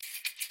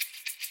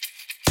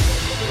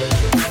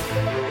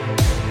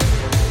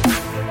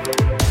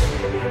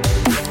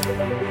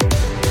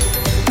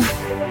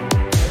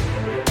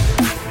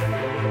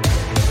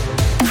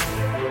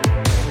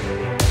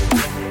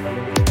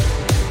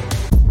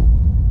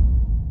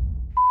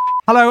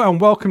Hello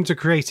and welcome to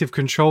Creative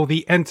Control,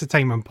 the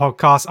entertainment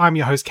podcast. I'm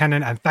your host,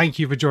 Kenan, and thank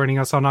you for joining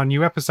us on our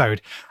new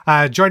episode.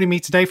 Joining me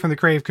today from the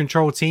Creative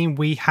Control team,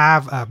 we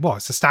have,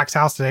 it's a stacked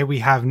house today. We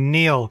have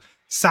Neil,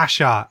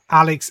 Sasha,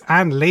 Alex,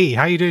 and Lee.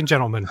 How are you doing,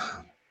 gentlemen?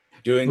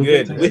 Doing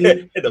good.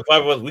 The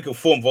five of us, we can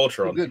form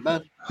Voltron. Good,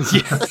 man.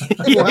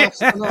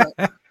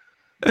 Yeah.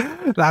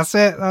 That's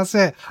it.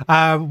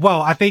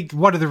 Well, I think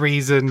one of the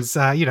reasons,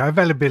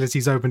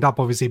 availability's opened up,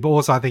 obviously, but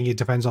also I think it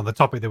depends on the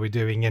topic that we're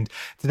doing. And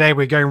today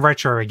we're going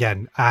retro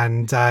again.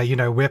 And,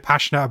 we're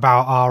passionate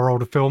about our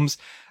older films.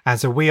 And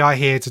so we are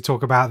here to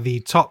talk about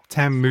the top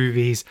 10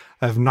 movies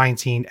of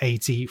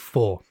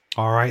 1984.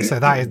 All right. So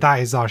that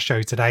is our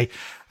show today.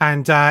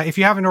 And if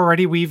you haven't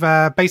already, we've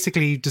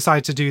basically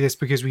decided to do this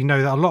because we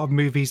know that a lot of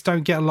movies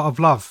don't get a lot of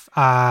love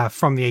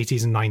from the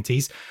 80s and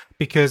 90s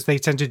because they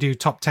tend to do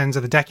top 10s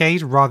of the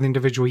decade rather than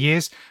individual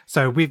years.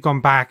 So we've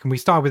gone back and we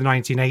started with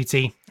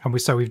 1980 and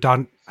we've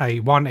done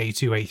A1,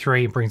 A2,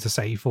 A3 and brings us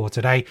 84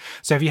 today.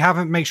 So if you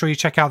haven't, make sure you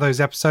check out those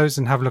episodes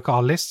and have a look at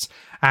our lists.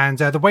 And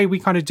the way we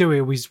kind of do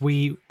it is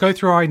we go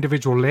through our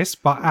individual lists,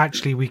 but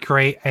actually we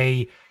create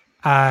a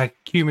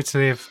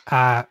cumulative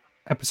top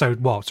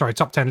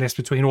 10 list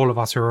between all of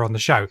us who are on the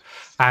show.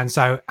 And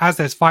so as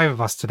there's 5 of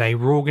us today,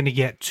 we're all going to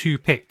get 2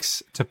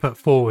 picks to put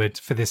forward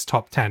for this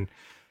top 10.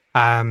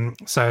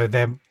 So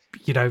there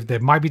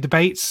might be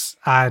debates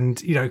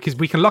and, because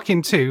we can lock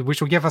in 2,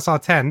 which will give us our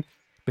 10.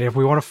 But if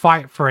we want to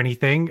fight for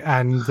anything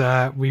and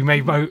we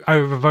may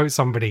overvote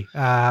somebody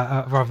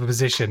for a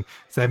position,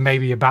 so there may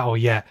be a battle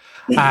yet.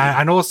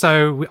 And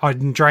also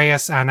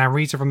Andreas and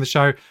Amrita from the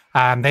show,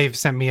 they've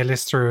sent me a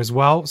list through as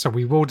well. So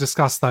we will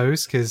discuss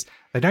those because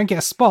they don't get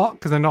a spot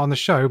because they're not on the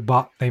show,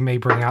 but they may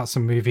bring out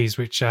some movies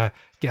which get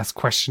us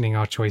questioning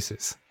our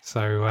choices.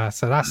 So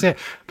that's it.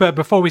 But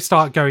before we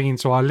start going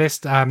into our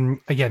list,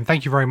 again,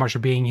 thank you very much for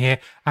being here.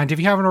 And if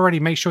you haven't already,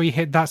 make sure you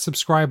hit that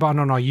subscribe button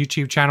on our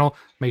YouTube channel.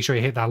 Make sure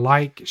you hit that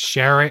like,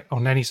 share it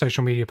on any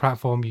social media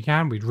platform you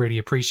can. We'd really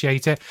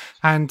appreciate it.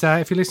 And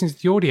if you're listening to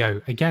the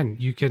audio, again,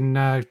 you can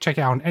check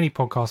it out on any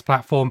podcast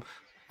platform,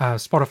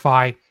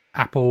 Spotify,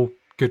 Apple,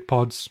 Good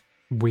Pods.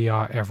 We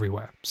are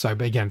everywhere. So,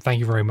 but again, thank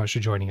you very much for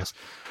joining us.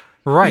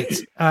 Right,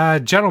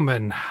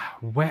 gentlemen,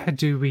 where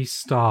do we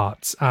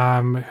start? Who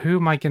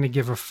am I going to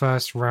give a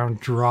first round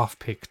draft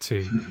pick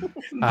to?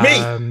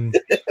 Me.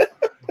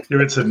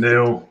 Give it to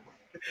Neil.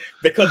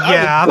 Because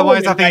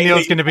otherwise I think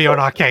Neil's going to be on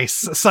our case.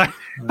 So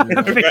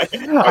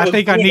I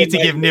think I need to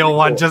give Neil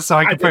one just so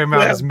I can put him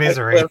out of his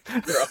misery.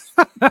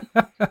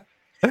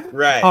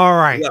 Right. All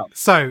right. Yeah.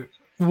 So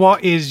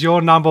what is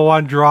your number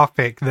 1 draft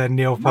pick then,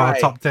 Neil, for our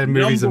top 10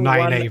 movies of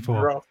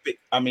 1984?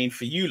 I mean,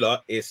 for you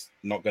lot, it's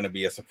not going to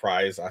be a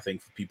surprise. I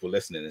think for people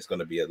listening, it's going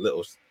to be a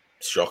little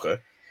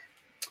shocker.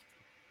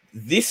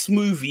 This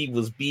movie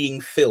was being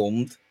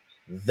filmed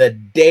the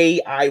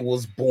day I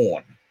was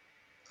born.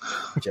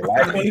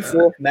 July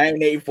 24th,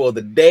 1984,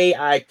 the day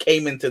I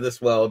came into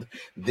this world,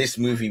 this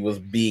movie was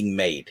being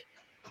made.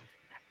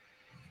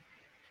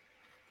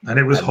 And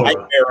it was horror.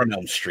 Nightmare on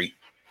Elm Street.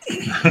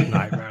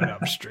 Nightmare on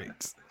Elm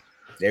Street.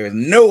 There is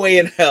no way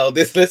in hell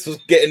this list was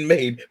getting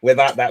made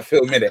without that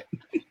film in it.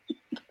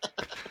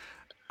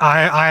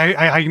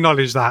 I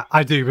acknowledge that.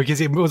 I do, because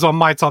it was on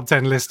my top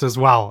 10 list as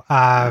well.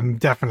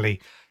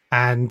 Definitely.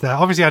 And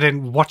obviously I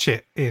didn't watch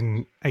it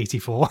in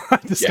 84. I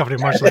discovered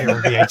it much later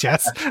on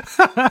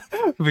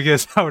VHS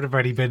because I would have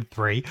already been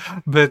 3.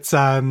 But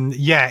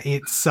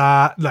it's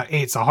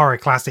it's a horror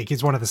classic.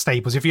 It's one of the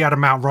staples. If you had a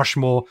Mount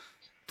Rushmore,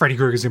 Freddy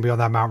Krueger's gonna be on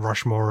that Mount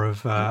Rushmore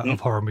of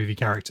horror movie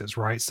characters,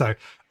 right? So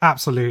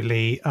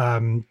absolutely,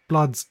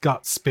 bloods,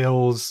 guts,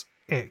 spills.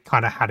 It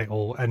kind of had it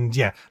all, and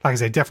like I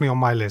said, definitely on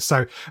my list.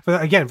 So for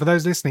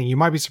those listening, you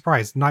might be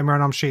surprised. Nightmare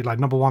on Elm Street, like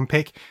number 1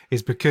 pick,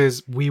 is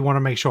because we want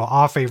to make sure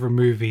our favorite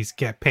movies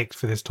get picked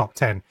for this top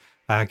 10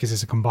 because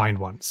it's a combined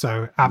one.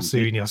 So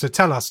absolutely, Neil. So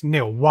tell us,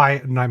 Neil,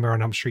 why Nightmare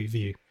on Elm Street for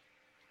you?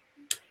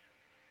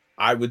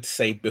 I would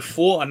say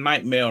before A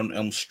Nightmare on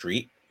Elm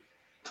Street,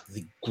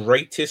 the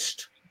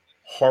greatest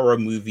horror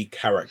movie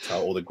character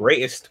or the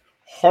greatest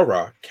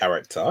horror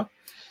character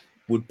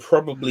would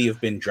probably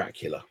have been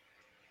Dracula.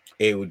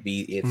 It's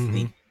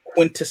the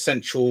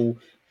quintessential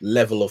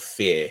level of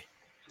fear.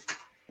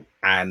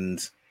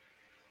 And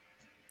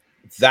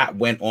that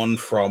went on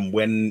from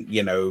when,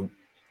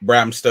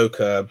 Bram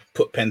Stoker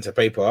put pen to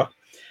paper,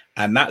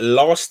 and that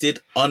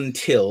lasted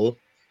until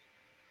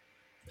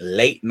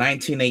late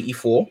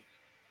 1984,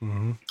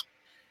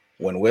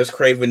 when Wes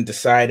Craven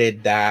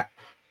decided that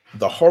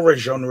the horror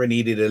genre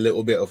needed a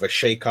little bit of a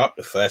shake-up.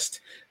 The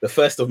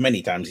first of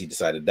many times he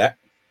decided that.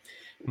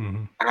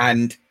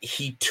 And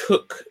he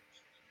took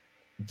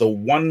the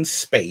one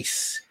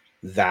space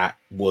that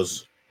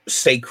was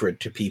sacred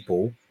to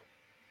people,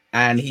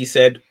 and he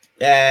said,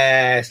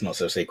 it's not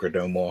so sacred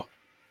no more.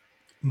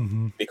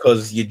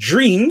 Because your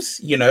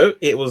dreams,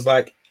 it was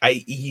like,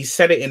 he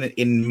said it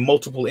in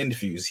multiple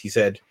interviews. He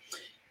said,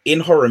 in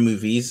horror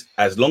movies,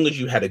 as long as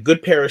you had a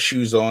good pair of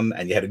shoes on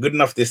and you had a good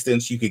enough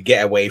distance, you could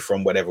get away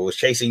from whatever was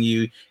chasing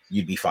you,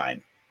 you'd be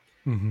fine.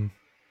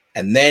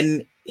 And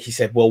then he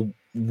said, well,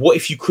 what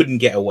if you couldn't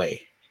get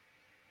away?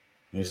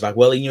 And he's like,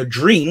 well, in your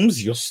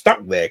dreams, you're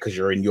stuck there because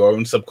you're in your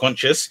own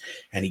subconscious.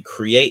 And he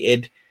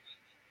created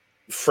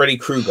Freddy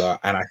Krueger.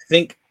 And I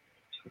think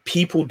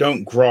people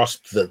don't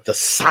grasp the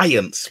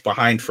science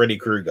behind Freddy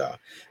Krueger.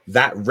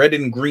 That red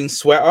and green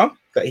sweater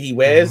that he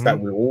wears, that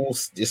we're all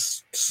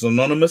just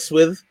synonymous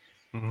with,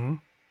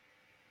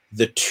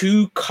 the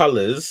two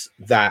colors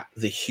that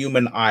the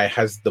human eye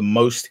has the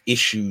most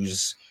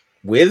issues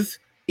with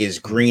is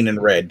green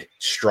and red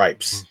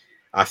stripes.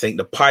 I think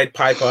the Pied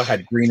Piper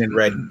had green and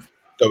red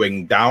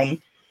going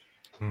down.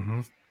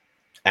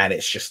 And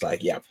it's just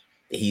like, yeah,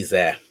 he's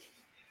there.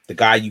 The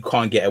guy you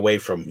can't get away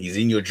from. He's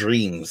in your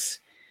dreams.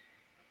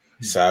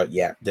 So,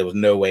 yeah, there was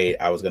no way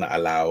I was going to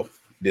allow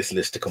this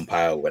list to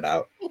compile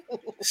without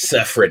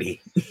Sir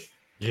Freddy.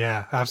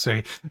 Yeah,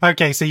 absolutely.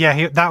 Okay, so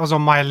yeah, that was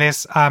on my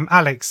list.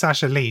 Alex,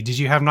 Sasha, Lee, did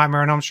you have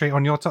Nightmare on Elm Street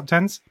on your top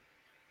 10s?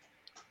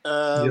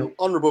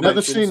 Honorable Never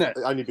mentions, seen it.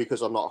 only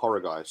because I'm not a horror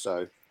guy.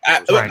 So,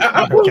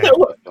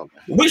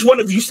 Which one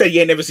of you said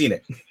you ain't never seen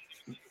it?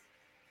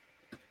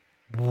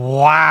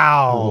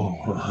 Wow.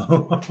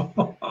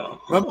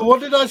 Remember, what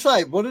did I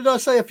say? What did I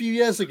say a few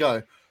years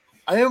ago?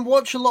 I don't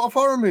watch a lot of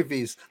horror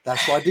movies.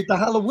 That's why I did the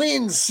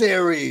Halloween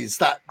series.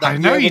 That I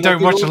know you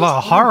don't watch a lot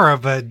of horror,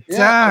 but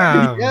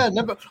damn. Yeah,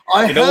 never.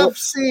 I have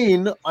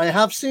seen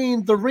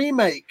the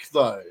remake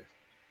though.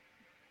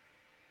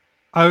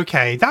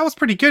 Okay, that was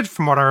pretty good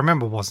from what I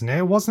remember, wasn't it?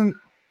 It wasn't.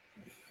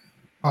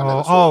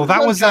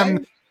 That was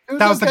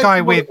the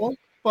guy with.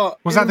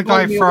 Was that the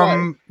guy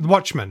from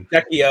Watchmen?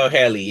 Jackie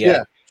O'Haley,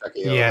 yeah.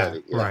 Yeah,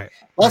 right.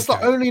 That's the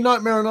only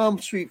Nightmare on Elm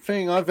Street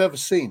thing I've ever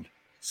seen.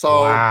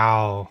 So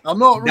wow, I'm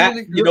not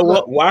really. You know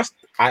what? Whilst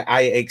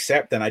I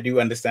accept and I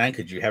do understand,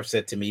 because you have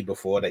said to me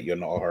before that you're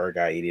not a horror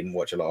guy, you didn't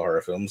watch a lot of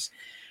horror films.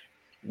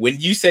 When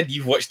you said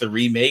you've watched the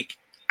remake,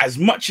 as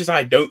much as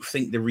I don't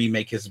think the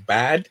remake is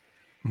bad,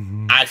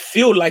 I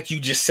feel like you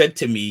just said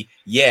to me,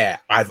 "Yeah,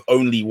 I've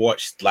only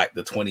watched like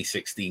the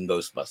 2016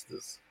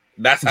 Ghostbusters."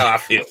 That's how I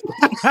feel.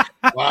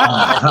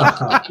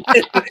 Wow.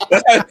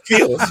 That's how it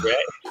feels,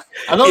 right?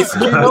 I don't.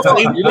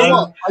 You know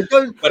what? I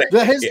don't.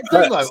 Here's the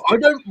thing, though. I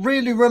don't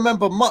really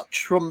remember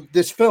much from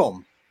this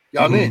film.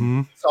 You know what I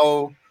mean?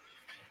 So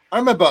I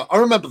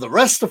remember the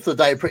rest of the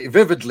day pretty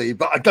vividly,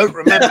 but I don't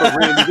remember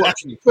really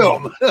watching the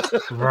film.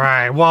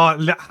 Right.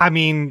 Well, I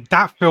mean,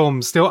 that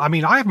film still. I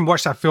mean, I haven't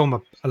watched that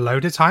film a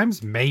load of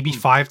times, maybe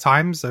 5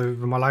 times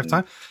over my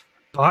lifetime.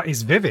 But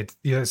it's vivid.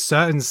 You know,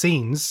 certain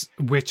scenes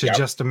which are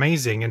just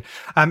amazing, and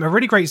a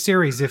really great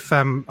series. If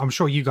I'm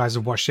sure you guys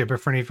have watched it, but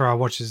for any of our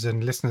watchers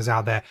and listeners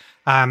out there,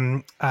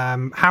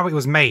 How It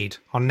Was Made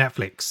on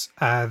Netflix.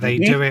 They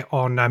do it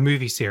on a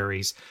movie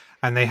series,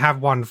 and they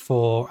have one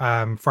for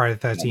Friday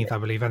the 13th, I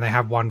believe, and they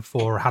have one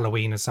for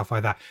Halloween and stuff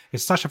like that.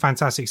 It's such a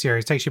fantastic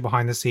series. It takes you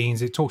behind the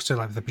scenes. It talks to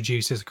like the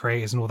producers, the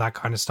creators, and all that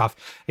kind of stuff.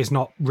 It's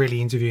not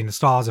really interviewing the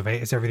stars of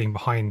it. It's everything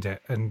behind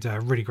it, and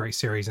really great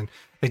series. And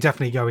they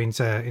definitely go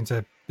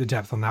into the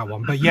depth on that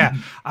one. But yeah,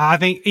 I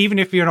think even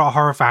if you're not a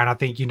horror fan, I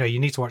think you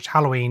need to watch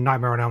Halloween,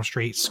 Nightmare on Elm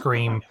Street,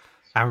 Scream,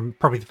 and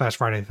probably the first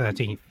Friday the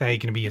 13th. They're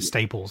going to be your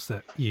staples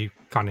that you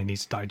kind of need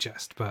to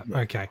digest. But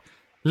okay,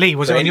 Lee,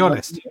 was it on your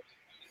list?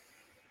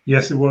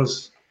 Yes, it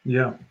was.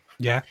 Yeah.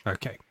 Yeah.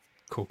 Okay.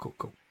 Cool.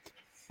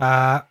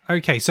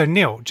 Okay. So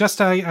Neil, just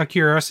a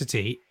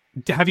curiosity,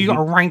 have you got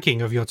a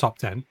ranking of your top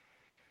 10?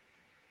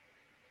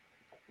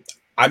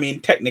 I mean,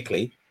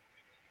 technically.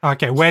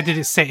 Okay. Where did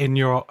it sit in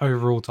your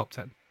overall top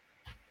 10?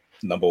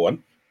 Number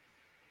 1.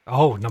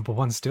 Oh, number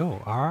 1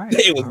 still. All right.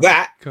 It was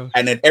that. Cool.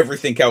 And then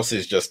everything else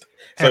is just.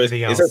 So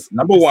everything else. It's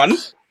number 1,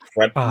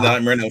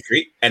 Nightmare on Elm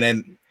Street. And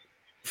then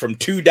from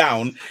 2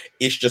 down,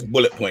 it's just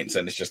bullet points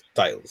and it's just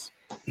titles.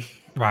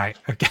 Right.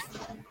 Okay.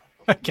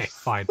 Okay.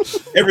 Fine.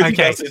 Everything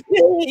else is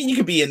you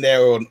could be in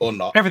there or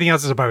not. Everything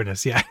else is a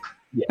bonus. Yeah.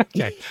 Yeah.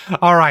 Okay.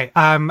 All right.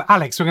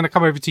 Alex, we're going to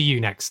come over to you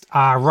next.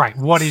 Right.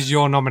 What is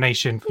your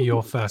nomination for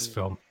your first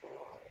film?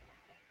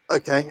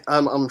 Okay.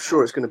 I'm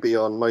sure it's going to be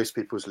on most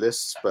people's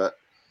lists, but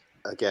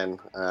again,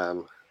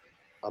 I'm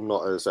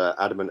not as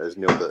adamant as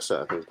Neil that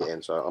certain things get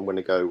in. So I'm going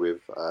to go with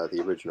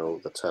the original,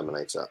 The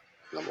Terminator,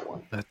 number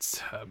 1. The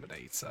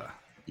Terminator.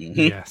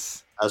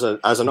 Yes. As an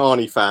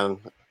Arnie fan.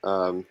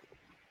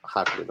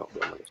 How could it not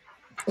be on my list?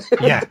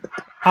 Yeah.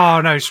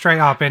 Oh no, straight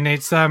up. And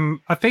it's I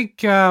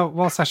think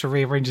while Sasha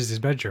rearranges his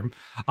bedroom,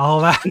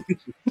 I'll the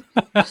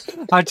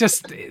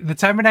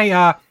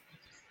Terminator,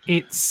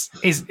 is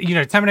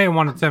Terminator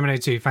 1 and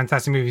Terminator 2,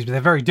 fantastic movies, but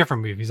they're very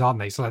different movies, aren't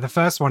they? So like the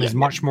first one is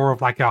much more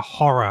of like a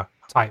horror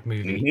type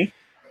movie,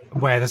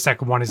 where the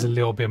second one is a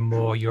little bit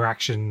more your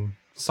action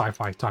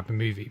sci-fi type of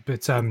movie.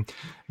 But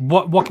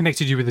what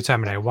connected you with the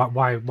Terminator?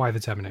 Why the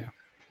Terminator?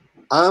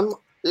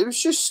 It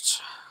was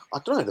just, I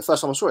don't know, the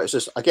first time I saw it, it's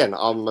just, again,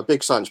 I'm a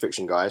big science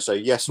fiction guy, so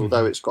yes,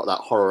 although it's got that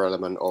horror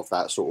element of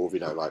that sort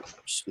of,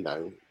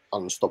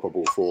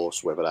 unstoppable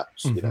force, whether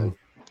that's,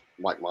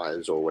 Mike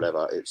Myers or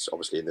whatever, it's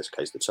obviously in this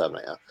case the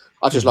Terminator.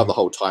 I just love the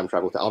whole time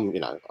travel thing. I'm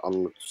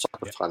a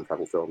sucker for time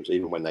travel films,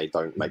 even when they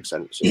don't make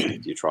sense.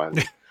 You try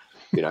and,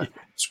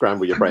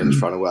 scramble your brains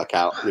trying to work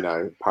out,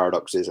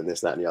 paradoxes and this,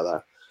 that, and the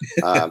other.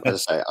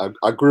 As I say,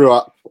 I grew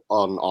up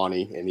on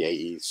Arnie in the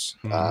 80s.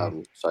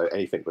 So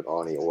anything with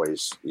Arnie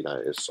always, you know,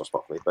 is a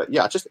spot for me. But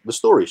yeah, just the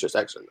story is just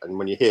excellent. And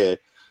when you hear,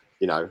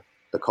 you know,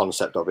 the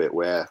concept of it,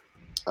 where,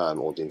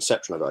 or the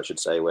inception of it, I should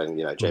say, when,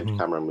 you know, James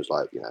Cameron was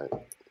like, you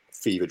know,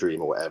 fever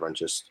dream or whatever, and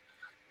just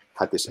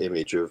had this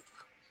image of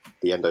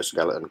the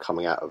endoskeleton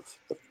coming out of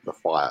the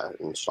fire,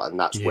 and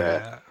that's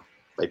where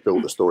they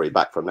built the story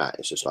back from that.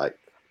 It's just like,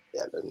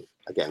 yeah, and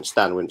again,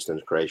 Stan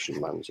Winston's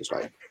creation, man, it's just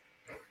like,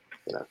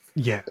 you know,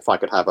 if I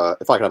could have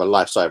a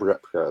life-size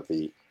replica of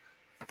the,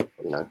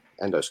 you know,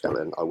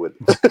 endoskeleton, I would.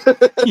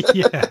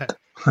 Yeah.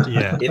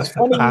 It's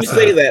funny you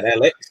say that,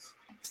 Alex.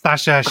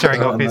 Sasha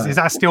showing off is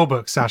that a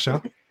steelbook,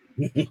 Sasha?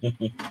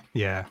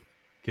 Yeah,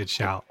 good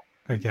shout.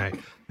 Okay,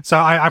 so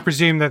I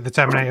presume that the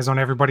Terminator is on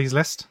everybody's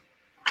list.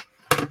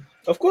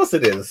 Of course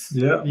it is.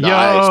 Yeah.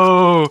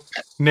 Yo,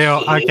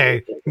 Neil.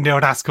 Okay,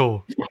 Neil, that's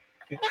cool.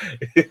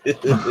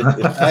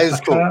 That is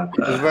cool.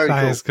 It's very cool.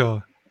 That is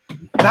cool.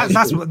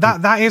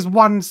 That is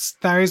one.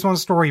 There is one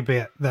story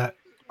bit that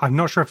I'm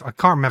not sure if I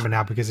can't remember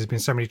now because there's been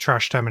so many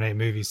trash Terminator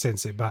movies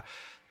since it. But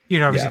you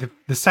know, obviously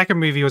the second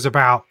movie was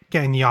about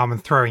getting the arm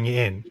and throwing it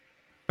in,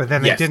 but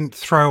then they didn't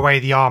throw away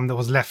the arm that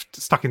was left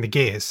stuck in the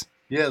gears.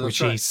 Yeah, which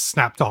he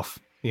snapped off.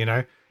 You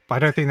know, but I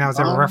don't think that was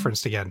ever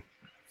referenced again.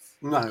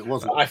 No, it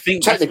wasn't. I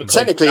think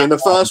technically in the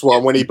first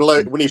one, when he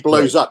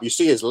blows up, you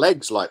see his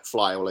legs like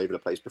fly all over the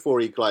place before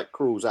he like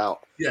crawls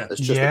out. Yeah,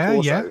 it's just a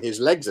torso. His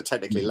legs are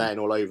technically laying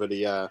all over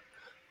the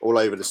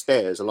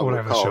stairs along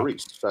with Carl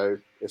Reese. So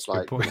it's like,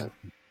 good point. You know,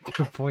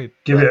 good point.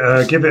 Give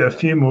it a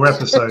few more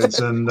episodes,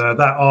 and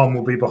that arm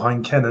will be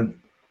behind Kenan.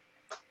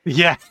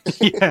 Yeah.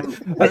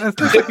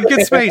 That's a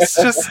good space.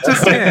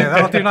 Just here,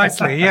 that'll do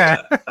nicely.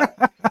 Yeah.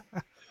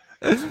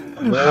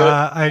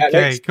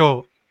 Okay,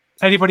 cool.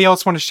 Anybody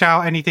else want to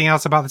shout anything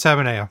else about the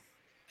Terminator?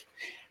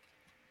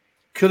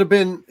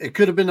 It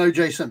could have been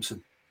O.J.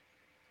 Simpson.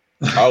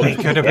 Oh, it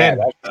could have been.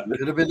 It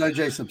could have been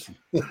O.J. Simpson.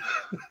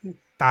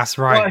 That's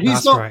right.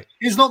 Well, right.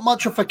 He's not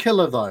much of a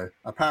killer, though.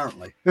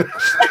 Apparently. Yeah.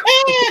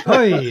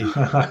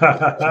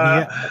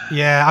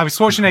 I was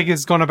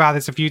Schwarzenegger's gone about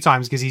this a few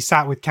times because he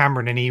sat with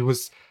Cameron and he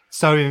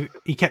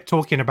kept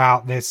talking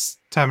about this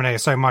Terminator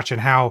so much and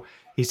how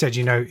he said,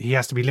 you know, he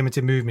has to be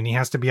limited movement. He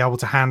has to be able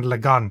to handle a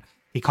gun.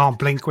 He can't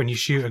blink when you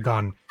shoot a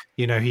gun.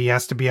 You know, he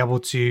has to be able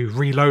to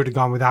reload a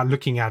gun without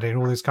looking at it and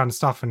all this kind of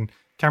stuff. And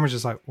Cameron's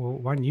just like, well,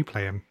 why don't you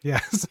play him?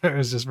 Yeah, so it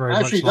was just very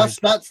actually much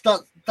that's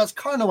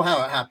kind of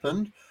how it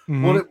happened.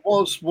 Mm-hmm. What it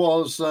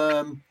was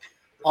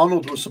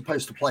Arnold was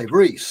supposed to play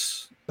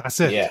Reese. That's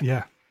it.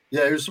 Yeah, he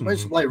was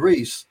supposed to play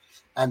Reese,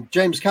 and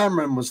James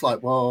Cameron was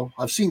like, well,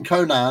 I've seen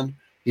Conan.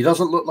 He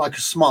doesn't look like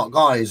a smart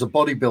guy. He's a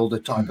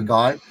bodybuilder type of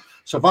guy.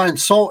 So if I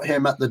insult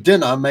him at the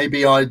dinner,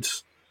 maybe I'd,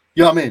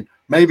 you know what I mean?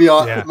 Maybe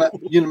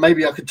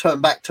maybe I could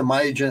turn back to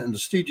my agent in the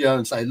studio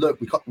and say, look,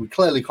 we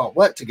clearly can't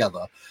work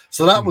together.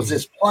 So that was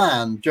his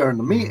plan during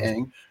the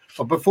meeting.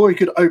 But before he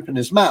could open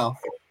his mouth,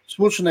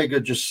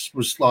 Schwarzenegger just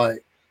was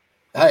like,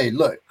 hey,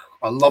 look,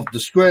 I love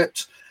the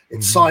script.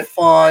 It's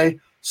sci-fi.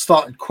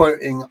 Started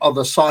quoting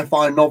other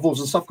sci-fi novels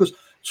and stuff because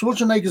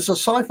Schwarzenegger's a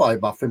sci-fi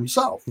buff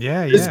himself.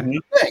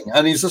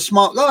 And he's a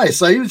smart guy.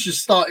 So he was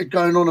just started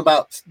going on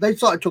about, they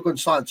started talking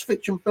science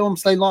fiction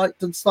films they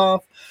liked and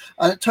stuff.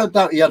 And it turned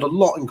out he had a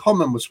lot in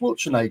common with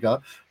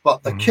Schwarzenegger.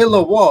 But the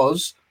killer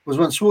was when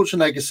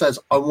Schwarzenegger says,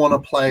 I don't want to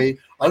play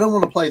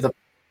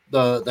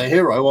the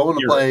hero. I want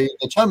to play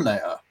the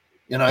Terminator,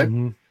 you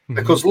know,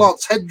 because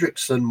Lance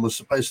Hendrickson was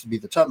supposed to be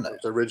the Terminator.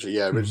 Originally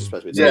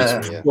supposed to be the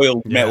Terminator.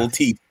 Spoiled metal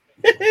teeth.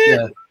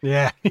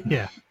 Yeah.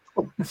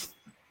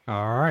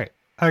 All right.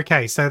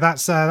 Okay, so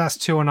that's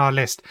two on our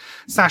list.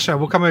 Sasha,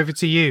 we'll come over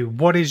to you.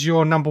 What is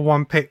your number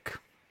one pick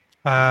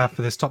for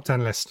this top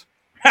 10 list?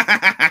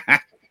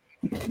 I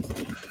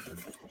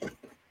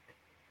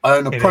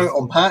own a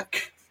Proton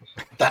pack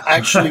that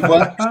actually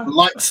works,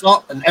 lights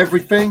up and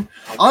everything.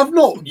 I've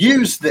not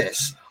used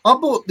this. I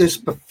bought this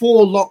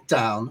before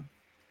lockdown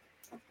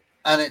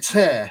and it's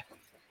here.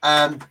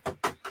 And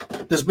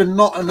there's been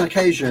not an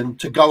occasion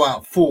to go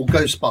out full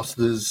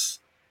Ghostbusters.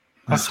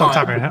 I stopped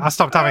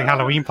having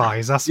Halloween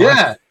parties. That's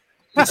why.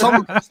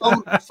 Some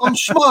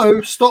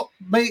schmo stop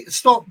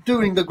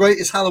doing the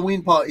greatest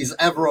Halloween parties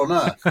ever on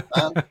earth. Man.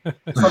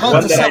 So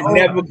one that I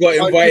never got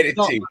invited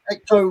to.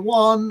 Ecto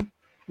 1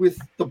 with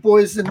the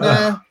boys in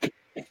there.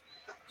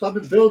 So I've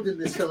been building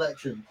this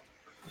collection.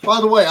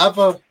 By the way, I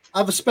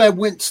have a spare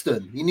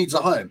Winston. He needs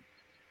a home.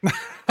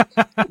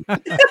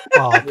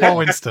 Oh, poor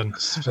Winston.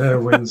 Spare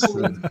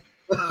Winston.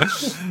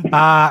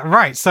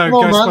 Right, so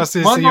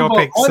Ghostbusters is your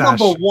pick, Sash.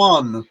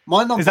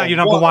 My number is that your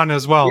number one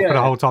as well for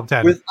the whole top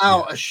 10?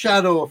 Without a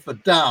shadow of a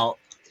doubt,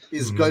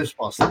 is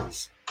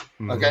Ghostbusters.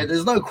 Okay,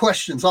 there's no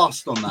questions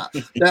asked on that.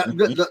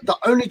 The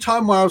only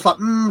time where I was like,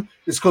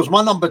 is because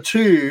my number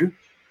two,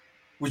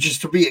 which is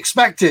to be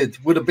expected,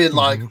 would have been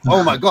like,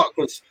 oh my god,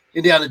 because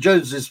Indiana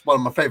Jones is one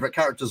of my favorite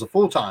characters of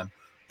all time.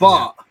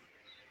 But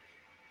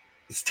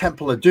it's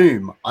Temple of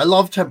Doom. I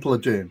love Temple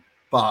of Doom.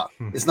 But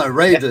it's no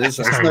Raiders.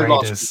 It's no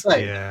Last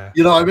Crusade.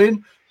 You know what I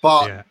mean?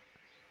 But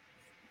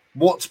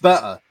what's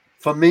better?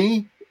 For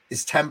me,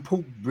 is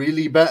Temple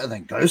really better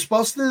than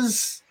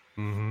Ghostbusters?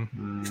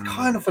 Mm-hmm. It's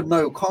kind of a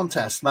no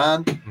contest,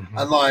 man. Mm-hmm.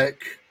 And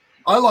like,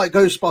 I like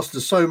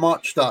Ghostbusters so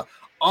much that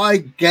I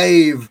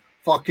gave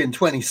fucking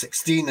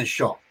 2016 a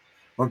shot.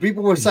 When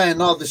people were saying,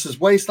 "No, this is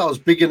waste," I was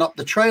bigging up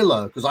the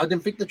trailer because I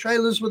didn't think the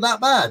trailers were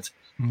that bad.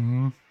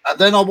 Mm-hmm. And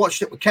then I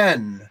watched it with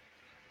Ken,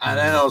 and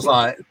then I was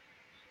like,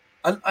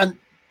 and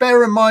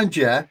bear in mind,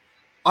 yeah,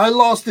 I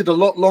lasted a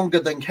lot longer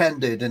than Ken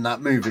did in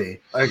that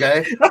movie.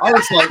 Okay, I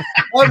was like,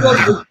 when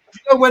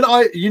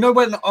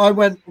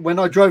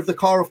I drove the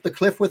car off the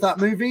cliff with that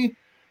movie,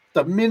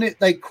 the minute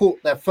they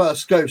caught their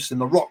first ghost in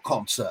the rock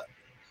concert.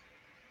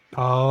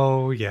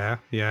 Oh yeah.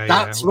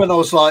 That's when I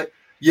was like,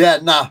 yeah,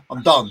 nah,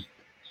 I'm done.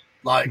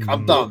 Like,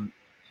 I'm done.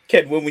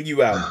 Ken, when were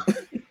you out?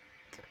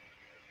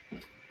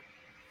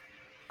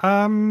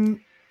 I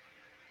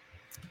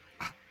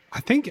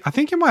think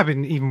it might have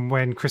been even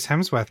when Chris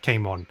Hemsworth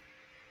came on.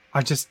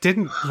 I just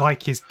didn't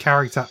like his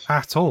character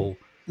at all.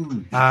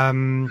 But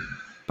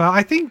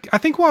I think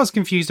what I was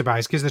confused about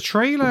is because the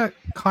trailer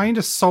kind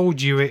of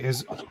sold you it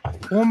as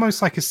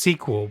almost like a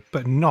sequel,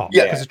 but not.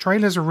 Because the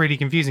trailers are really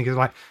confusing. Because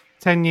like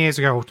 10 years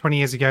ago or 20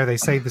 years ago, they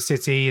saved the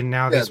city, and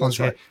now this one's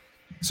here.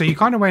 So you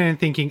kind of went in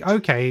thinking,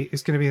 okay,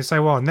 it's going to be the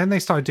same one. And then they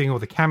started doing all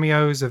the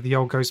cameos of the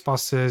old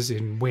Ghostbusters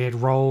in weird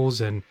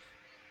roles, and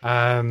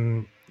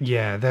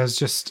there's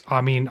just, I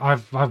mean,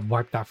 I've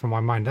wiped that from my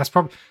mind. That's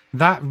probably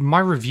my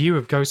review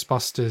of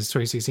Ghostbusters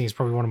 2016 is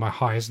probably one of my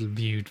highest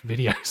viewed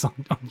videos on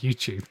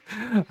YouTube,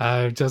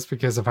 just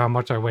because of how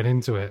much I went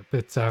into it.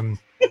 But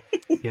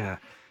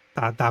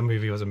that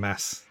movie was a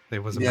mess.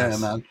 It was a mess.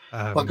 Yeah, man.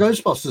 But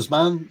Ghostbusters,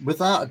 man,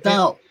 without a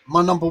doubt,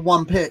 my number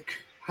one pick,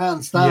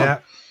 hands down. Yeah.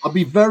 I'd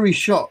be very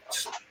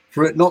shocked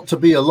for it not to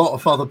be a lot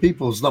of other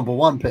people's number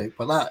one pick,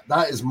 but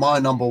that is my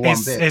number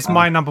one pick. It's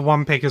my number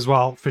one pick as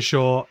well, for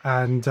sure.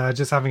 And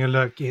just having a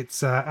look,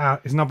 it's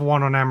number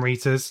one on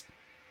Amritas,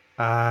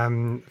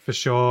 for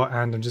sure.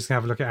 And I'm just gonna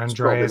have a look at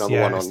Andreas.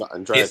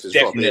 It's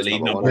definitely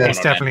number one.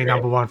 It's definitely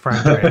number one for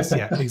Andreas.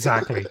 Yeah,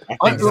 exactly.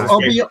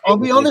 I'll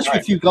be honest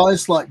with you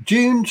guys. Like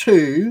Dune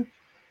 2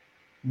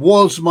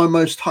 was my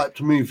most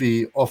hyped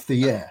movie of the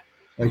year.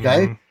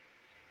 Okay,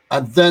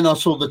 and then I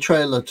saw the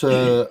trailer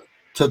to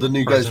the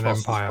new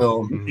Ghostbusters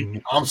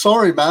film. I'm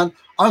sorry, man.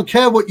 I don't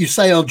care what you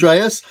say,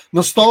 Andreas.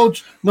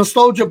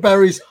 Nostalgia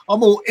berries.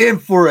 I'm all in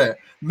for it.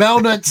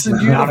 Melnitz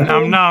and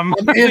uniform. I'm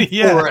in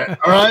for it.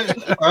 All right.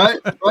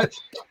 The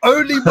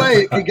only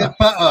way it can get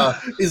better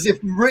is if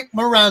Rick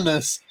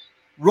Moranis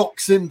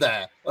rocks in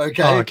there.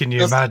 Okay. Oh, can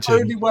you imagine?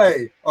 The only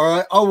way. All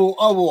right. I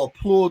will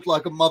applaud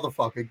like a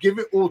motherfucker. Give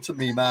it all to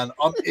me, man.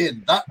 I'm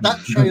in. That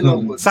trailer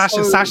was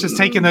Sasha's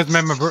taking those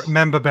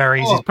member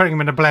berries. He's putting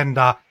them in a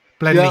blender,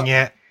 blending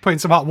it, putting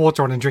some hot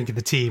water on and drinking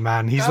the tea,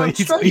 man. He's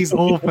he's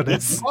all for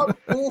this. I'm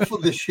all for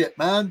this shit,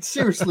 man.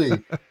 Seriously.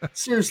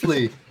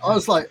 I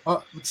was like,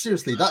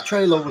 seriously, that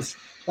trailer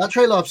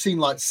I've seen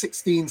like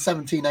 16,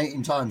 17,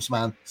 18 times,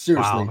 man.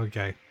 Seriously. Wow,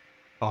 okay.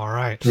 All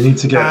right. We need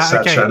to get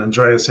Sacha and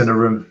Andreas in a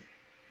room.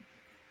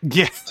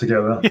 Yeah,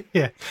 together.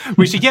 Yeah,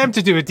 we should get him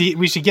to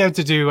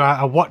do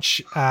a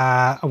watch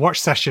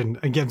session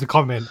and get him to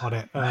comment on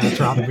it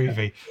throughout the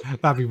movie.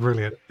 That'd be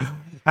brilliant.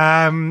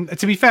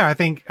 To be fair, I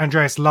think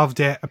Andreas loved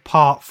it,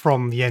 apart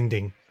from the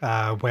ending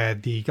where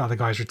the other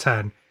guys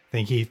return. I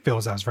think he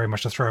feels that was very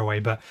much a throwaway,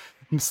 but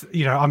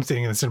you know, I'm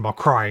sitting in the cinema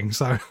crying,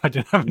 so I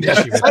didn't have an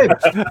issue with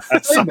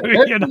it. So,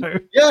 you know.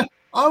 Yeah,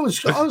 I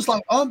was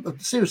like,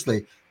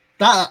 seriously,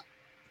 that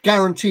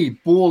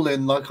guaranteed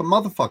bawling like a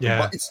motherfucker.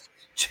 Yeah. But it's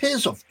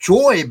tears of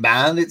joy,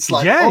 man. It's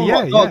like,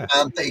 my God,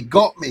 man, they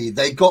got me.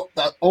 They got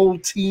that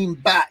old team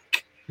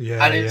back.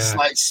 Yeah, and it's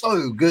like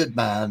so good,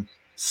 man.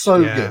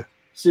 So good.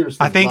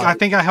 Seriously. I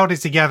think I held it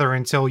together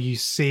until you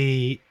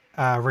see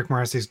Rick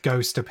Moranis'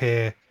 ghost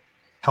appear,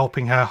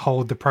 helping her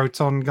hold the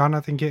proton gun, I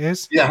think it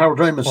is. Yeah, Harold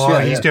Ramis. Or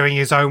he's doing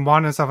his own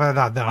one and stuff like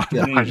that. Then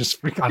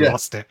I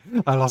lost it.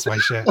 I lost my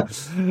shit.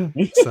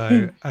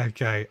 So,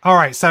 okay. All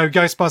right. So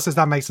Ghostbusters,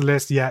 that makes a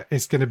list. Yeah,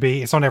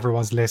 it's on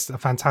everyone's list. A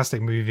fantastic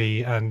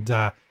movie. And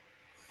I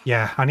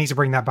need to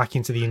bring that back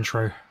into the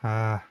intro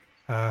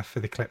for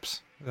the clips.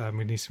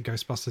 We need some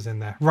Ghostbusters in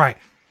there. Right.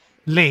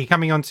 Lee,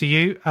 coming on to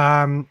you.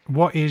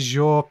 What is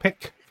your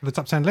pick for the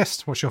top 10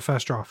 list? What's your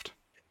first draft?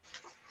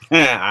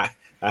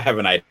 I have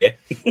an idea.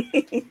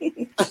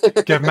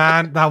 Good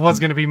man. That was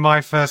going to be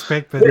my first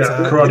pick, but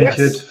Karate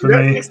Kid for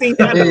me.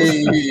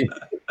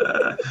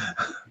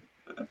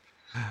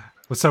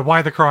 So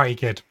why the Karate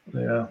Kid?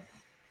 Yeah,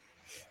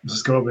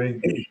 just got to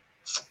be.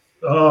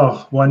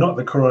 Oh, why not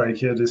the Karate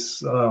Kid?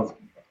 It's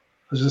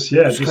just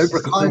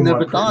Cobra Kai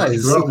never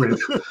dies.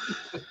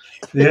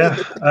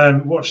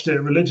 Watched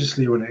it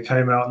religiously when it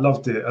came out.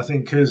 Loved it. I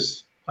think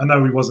because I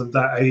know we wasn't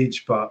that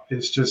age, but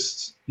it's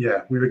just,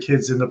 we were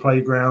kids in the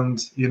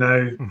playground, you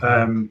know,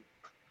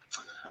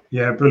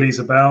 bullies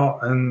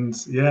about, and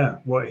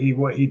what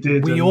he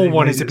did. We all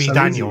wanted to be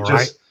Daniel,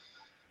 right?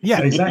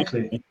 Yeah,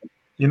 exactly.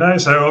 You know,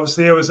 so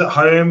obviously I was at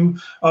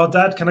home. Oh,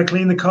 Dad, can I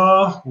clean the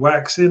car?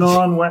 Waxing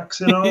on,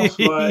 waxing off,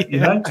 like, you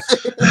know.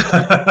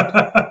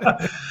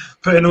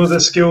 putting all the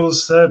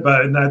skills there,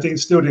 but no, it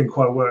still didn't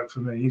quite work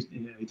for me.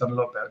 He done a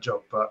lot better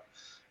job, but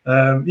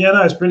yeah,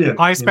 no, it's brilliant.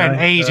 I spent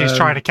ages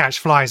trying to catch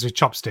flies with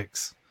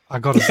chopsticks. I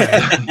got to say,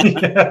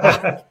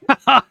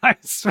 I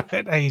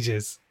spent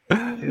ages.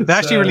 They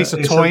actually released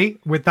a toy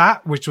with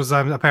that, which was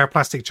a pair of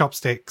plastic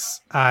chopsticks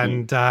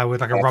and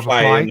with like a rubber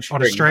fly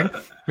on a string.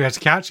 We had to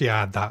catch. Yeah, I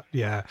had that.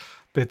 Yeah,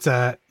 but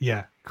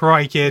yeah,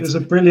 Karate Kid. It's a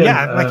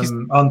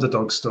brilliant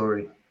underdog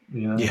story.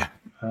 You know? Yeah.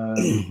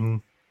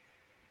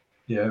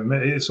 Yeah,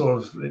 it's sort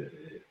of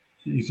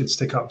you could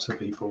stick up to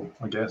people,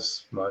 I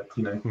guess. Like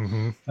yeah,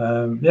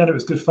 it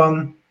was good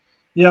fun.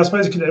 Yeah, I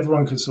suppose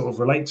everyone could sort of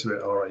relate to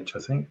it our age, I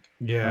think.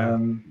 Yeah.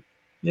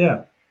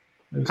 Yeah.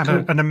 And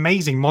cool. An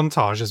amazing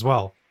montage as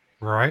well,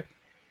 right?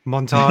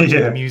 Montage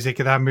and the music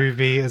of that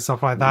movie and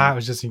stuff like that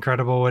was just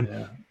incredible.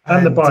 And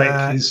the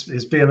bike is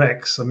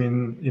BMX. I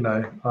mean,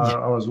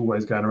 I was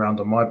always going around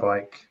on my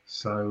bike.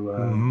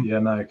 So, yeah,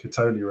 no, I could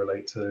totally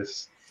relate to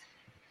this.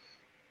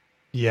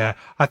 Yeah,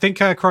 I think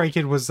Karate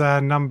Kid was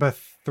number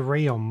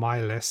 3 on my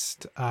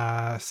list.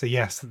 So,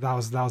 yes, that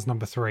was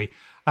number 3.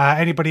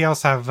 Anybody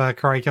else have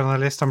Karate Kid on the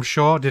list? I'm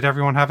sure. Did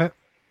everyone have it?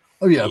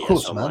 Oh yeah, of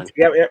course, man.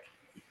 Yep.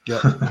 Yeah.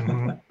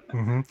 That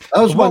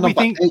was my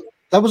number 8.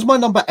 That was my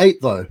number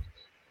 8, though.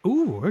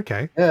 Ooh,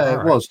 okay. Yeah,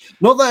 it was.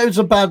 Not that it was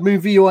a bad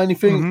movie or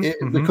anything,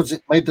 because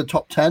it made the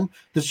top 10.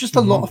 There's just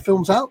a lot of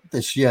films out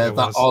this year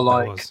that are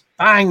like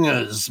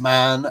bangers,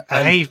 man.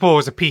 And 84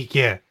 was a peak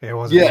year. It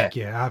was a peak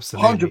year,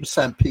 absolutely.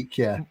 100% peak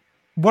year.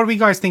 What are you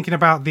guys thinking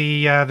about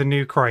the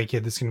new Karate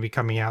Kid that's going to be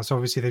coming out? So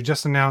obviously they've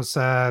just announced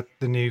the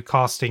new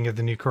casting of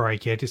the new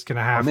Karate Kid. It's going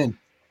to have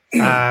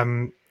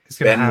it's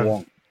going to have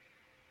Wong.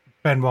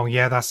 Ben Wong.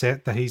 Yeah, that's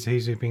it. That he's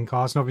been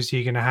cast. And obviously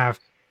you're going to have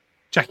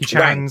Jackie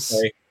Chan's.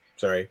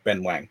 Sorry,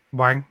 Ben Wang.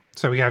 Wang.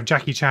 So we have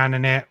Jackie Chan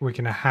in it. We're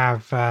going to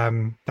have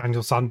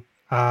Daniel San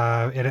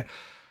in it.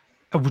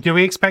 Do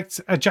we expect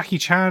a Jackie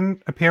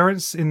Chan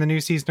appearance in the new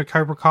season of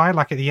Cobra Kai,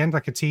 like at the end,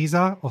 like a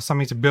teaser or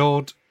something to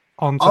build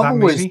onto that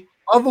movie?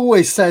 I've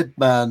always said,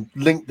 man,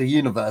 link the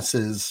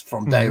universes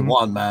from day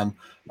one, man.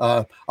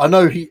 I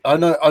know,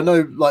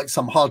 like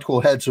some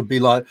hardcore heads would be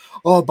like,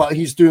 oh, but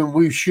he's doing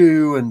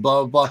wushu and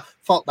blah blah blah.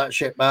 Fuck that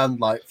shit, man.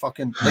 Like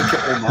fucking link it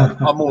all, man.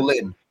 I'm all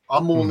in.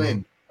 I'm all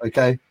in.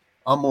 Okay,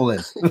 I'm all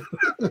in.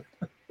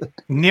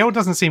 Neil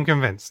doesn't seem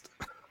convinced.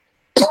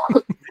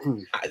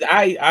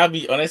 I'll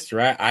be honest,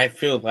 right? I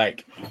feel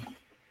like,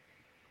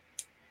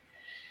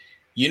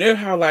 you know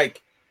how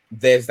like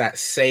there's that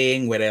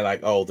saying where they're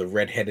like, oh, the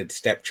redheaded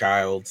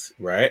stepchild,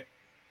 right?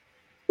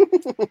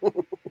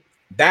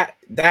 that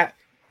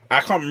I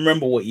can't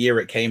remember what year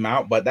it came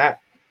out, but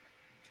that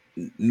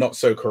Not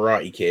So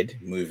Karate Kid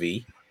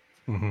movie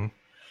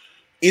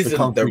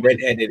isn't the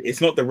redheaded.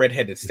 It's not the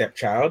redheaded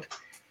stepchild.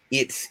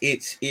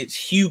 It's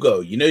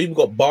Hugo. You know, you've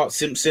got Bart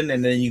Simpson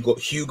and then you got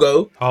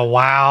Hugo. Oh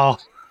wow.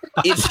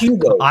 It's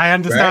Hugo. I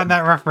understand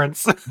that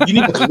reference. You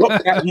need to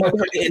lock that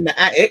motherfucker in the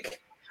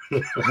attic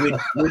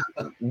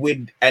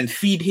with and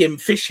feed him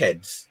fish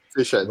heads,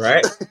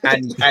 right?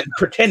 And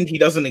pretend he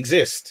doesn't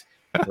exist,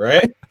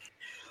 right?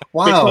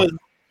 Wow. Because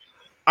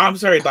I'm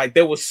sorry, like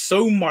there was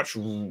so much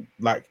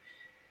like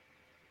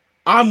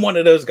I'm one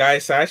of those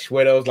guys, Sash,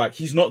 where there was like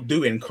he's not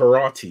doing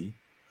karate.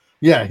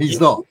 Yeah, he's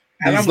not.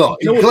 He's not.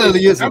 He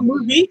clearly isn't. That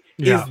movie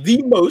is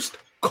the most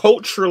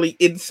culturally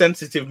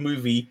insensitive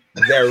movie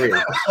there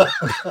is.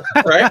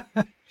 Right?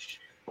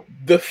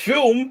 The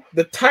film,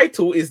 the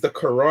title is The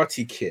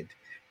Karate Kid.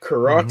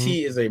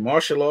 Karate is a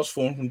martial arts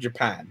form from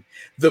Japan.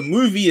 The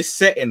movie is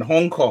set in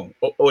Hong Kong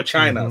or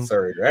China,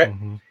 sorry, right?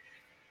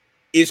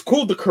 It's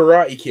called The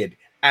Karate Kid,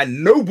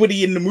 and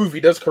nobody in the movie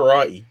does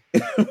karate.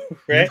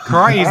 Right?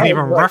 Karate isn't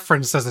even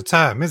referenced as a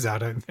term, is it? I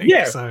don't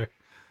think so.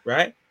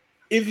 Right?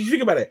 If you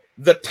think about it,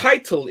 the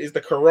title is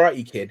The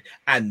Karate Kid,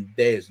 and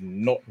there's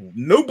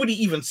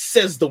nobody even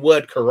says the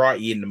word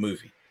karate in the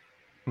movie.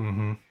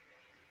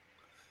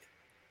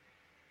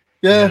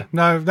 Yeah,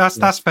 no, that's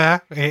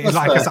fair. That's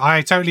fair.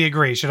 I totally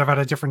agree. It should have had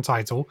a different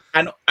title.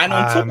 And on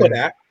top of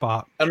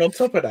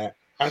that,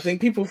 I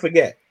think people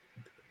forget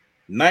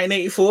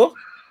 1984.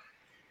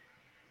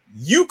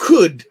 You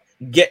could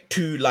get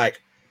to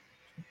like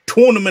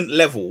tournament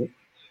level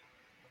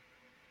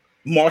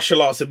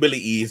martial arts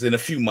abilities in a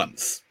few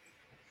months.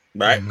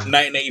 Right,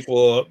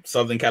 1984,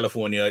 Southern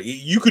California.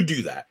 You could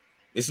do that.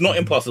 It's not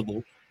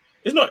impossible.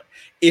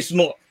 It's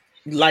not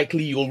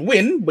likely you'll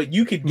win, but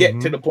you could get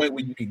to the point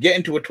where you could get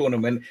into a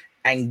tournament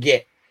and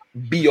get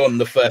beyond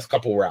the first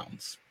couple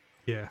rounds.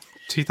 Yeah,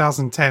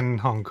 2010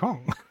 Hong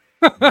Kong.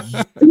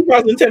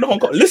 2010 Hong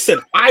Kong. Listen,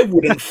 I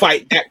wouldn't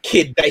fight that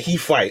kid that he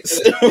fights.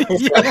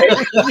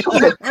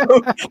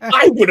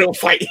 I wouldn't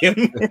fight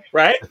him.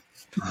 Right.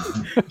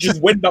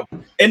 Just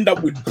end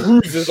up with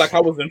bruises like I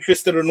was in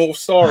Fist of the North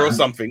Star or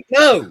something.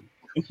 No,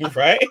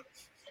 right?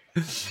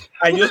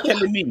 And you're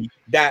telling me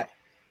that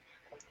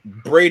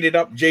braided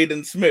up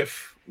Jaden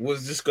Smith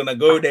was just gonna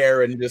go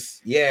there and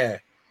just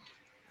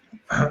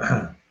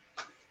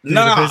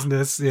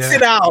business,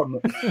 sit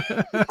down.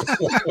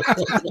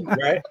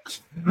 Right?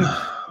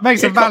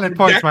 Makes a valid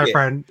point, my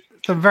friend.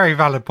 some very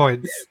valid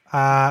points.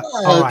 All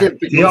right.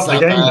 He upped the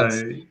game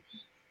though.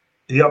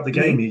 He upped the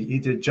game. He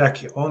did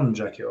jacket on,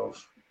 jacket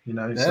off. You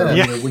know, so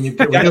when you're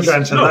going to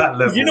that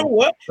level, you know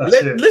what?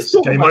 Let's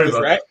talk about this,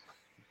 right?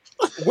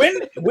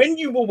 When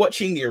you were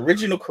watching the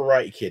original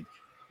Karate Kid,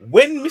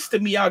 when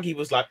Mr. Miyagi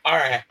was like, "All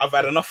right, I've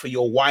had enough of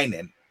your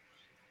whining.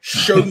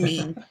 Show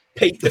me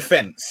Pate the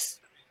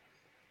Fence,"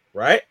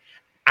 right?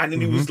 And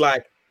then he was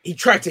like, he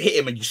tried to hit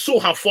him, and you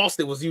saw how fast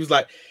it was. He was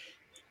like,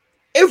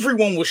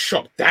 everyone was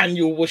shocked.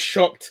 Daniel was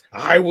shocked.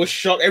 I was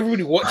shocked.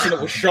 Everybody watching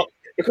it was shocked.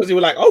 Because they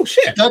were like, "Oh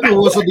shit!"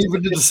 Daniel wasn't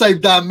even in the same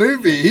damn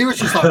movie. He was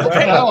just like, "What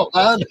the hell,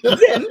 man?"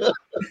 Then,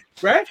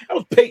 right? I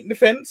was painting the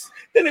fence.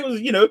 Then it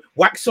was,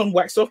 wax on,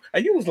 wax off,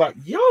 and you was like,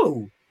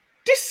 "Yo,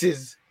 this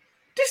is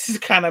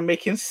kind of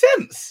making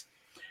sense."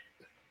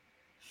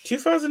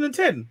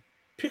 2010,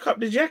 pick up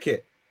the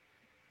jacket.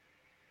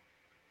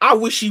 I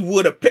wish he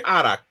would have.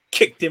 I'd have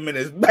kicked him in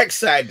his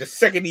backside the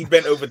second he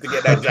bent over to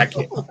get that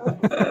jacket.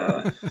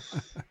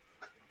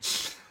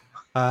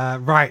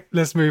 Right,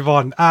 let's move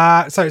on.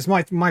 So it's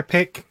my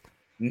pick.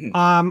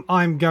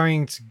 I'm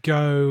going to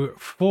go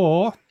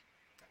for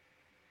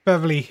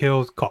Beverly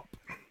Hills Cop.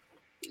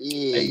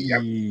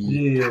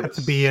 Had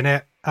to be in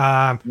it.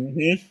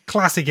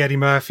 Classic Eddie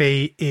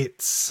Murphy.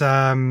 It's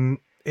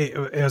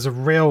it was a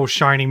real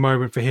shining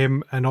moment for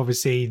him, and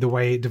obviously the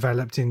way it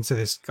developed into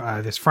this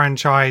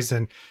franchise.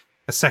 And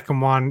a second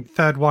one,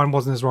 third one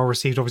wasn't as well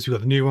received. Obviously, we've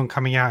got the new one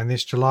coming out in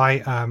this July.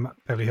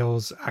 Beverly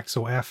Hills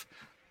Axel F.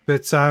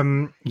 But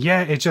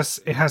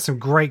it has some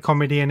great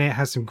comedy in it.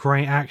 Has some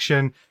great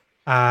action.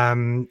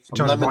 John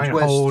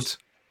Reinhold.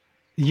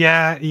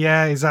 Yeah,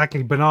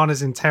 exactly.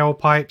 Bananas in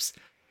tailpipes.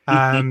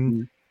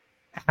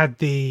 Had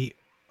the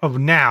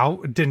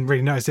didn't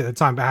really notice it at the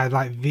time, but had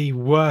like the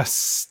worst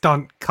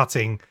stunt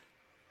cutting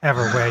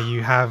ever, where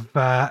you have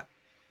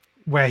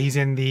where he's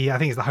in I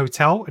think it's the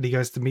hotel, and he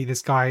goes to meet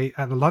this guy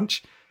at the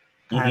lunch,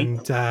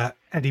 and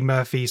Eddie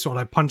Murphy sort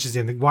of like punches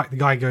him. The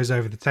guy goes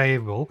over the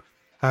table.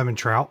 Herman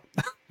Trout,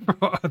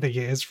 I think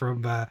it is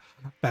from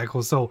Better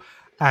Call Saul,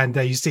 and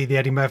you see the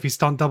Eddie Murphy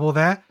stunt double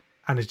there,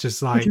 and it's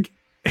just like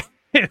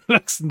it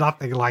looks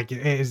nothing like it.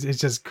 It's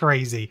just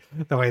crazy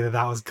the way that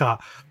was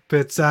cut,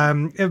 but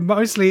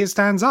mostly it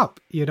stands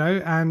up,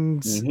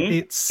 and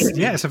it's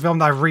a film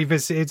that I've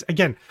revisited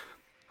again.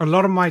 A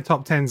lot of my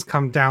top 10s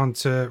come down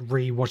to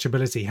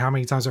rewatchability. How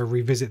many times I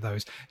revisit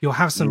those? You'll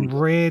have some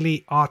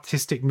really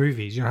artistic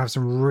movies. You'll have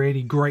some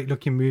really great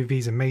looking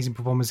movies, amazing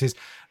performances.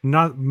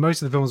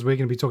 Most of the films we're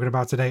going to be talking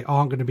about today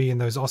aren't going to be in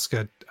those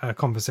Oscar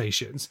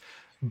conversations,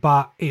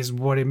 but is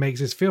what it makes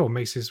us feel,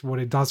 makes us what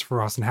it does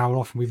for us, and how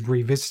often we've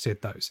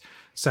revisited those.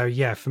 So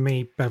yeah, for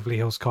me, Beverly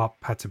Hills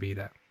Cop had to be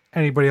there.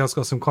 Anybody else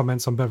got some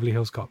comments on Beverly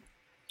Hills Cop?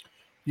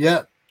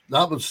 Yeah,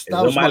 that was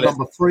my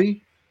number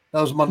 3.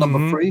 That was my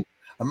number 3.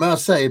 I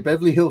must say,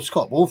 Beverly Hills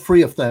Cop, all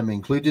 3 of them,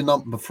 including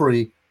number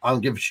 3, I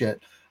don't give a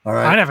shit. All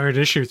right. I never heard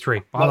issue 3.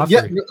 I love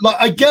 3. Like,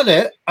 I get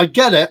it.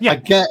 Yeah. I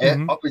get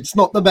it. It's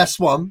not the best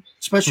one,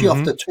 especially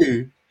after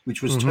 2,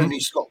 which was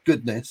Tony Scott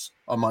goodness,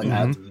 I might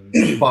add.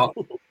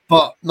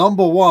 But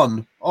number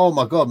 1, oh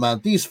my God, man.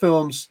 These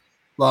films,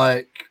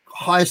 like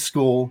high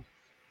school,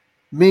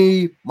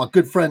 me, my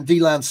good friend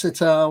Delan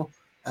Sitow,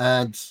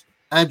 and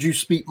Andrew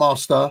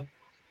Speakmaster,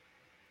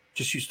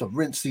 just used to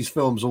rinse these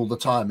films all the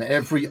time.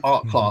 Every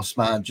art class,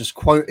 man, just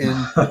quoting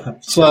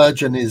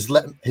Surge and his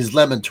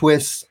lemon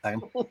twists,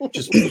 and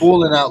just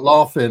falling out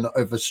laughing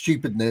over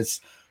stupidness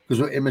because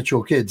we're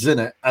immature kids,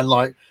 innit? And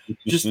like,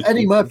 just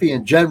Eddie Murphy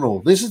in general.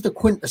 This is the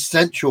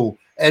quintessential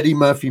Eddie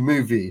Murphy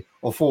movie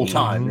of all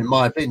time, in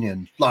my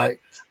opinion.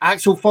 Like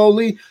Axel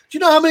Foley. Do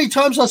you know how many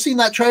times I've seen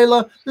that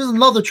trailer? There's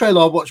another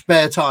trailer I watched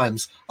bare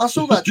times. I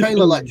saw that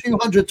trailer like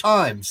 200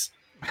 times.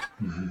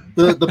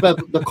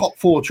 The Cop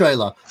 4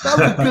 trailer. That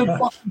was a good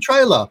fucking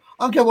trailer.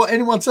 I don't care what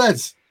anyone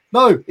says.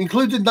 No,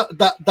 including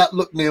that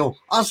look, Neil.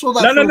 I saw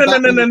that.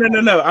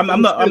 No.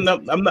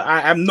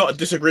 I'm not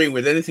disagreeing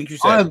with anything you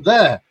said. I'm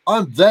there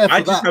for that.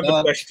 I just have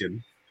a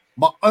question.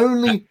 My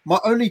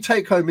only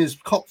take home is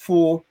Cop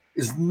 4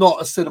 is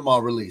not a cinema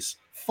release.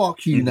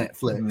 Fuck you,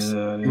 Netflix.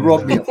 You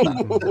robbed me of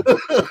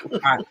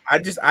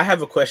that. I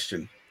have a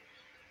question.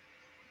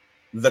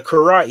 The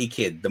Karate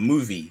Kid, the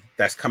movie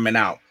that's coming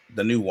out,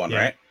 the new one,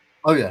 right?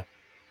 Oh yeah.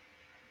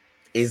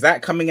 Is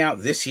that coming out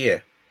this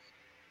year?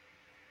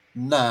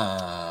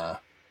 Nah,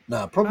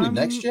 probably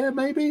next year,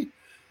 maybe.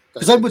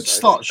 Because they would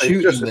start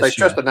shooting. They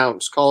just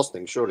announced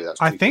casting. Surely that's.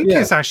 I think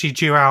it's actually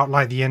due out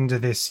like the end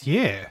of this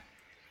year.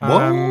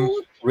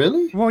 What?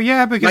 Really? Well,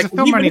 yeah, because the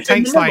film only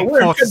takes like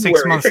 4 to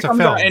 6 months to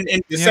film.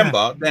 In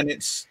December, then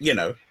it's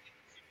Yeah.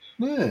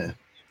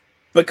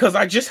 Because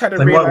I just had a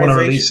they realization. Might want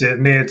to release it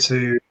near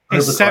to.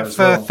 It's set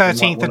for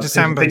 13th of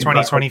December,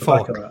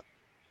 2024.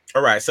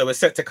 All right, so it's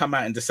set to come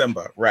out in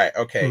December. Right,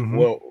 okay.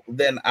 Well,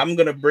 then I'm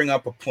going to bring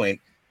up a point.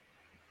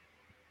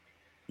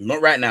 Not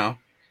right now,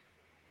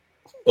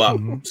 but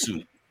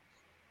soon.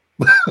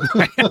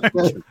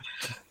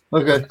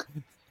 Okay.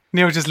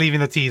 Neil just leaving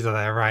the teaser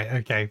there. Right,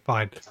 okay,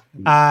 fine.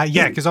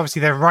 Yeah, because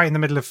obviously they're right in the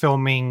middle of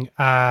filming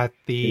the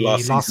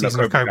last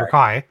season of Cobra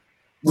Kai.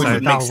 Which so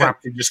would make sense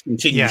to just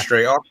continue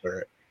straight after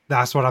it.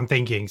 That's what I'm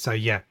thinking. So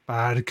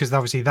because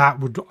obviously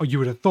you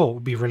would have thought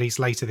would be released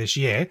later this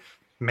year,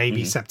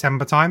 maybe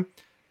September time,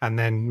 and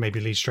then maybe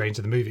lead straight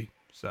into the movie.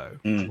 So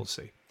we'll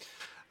see.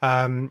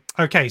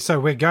 Okay, so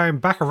we're going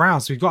back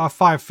around. So we've got our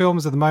 5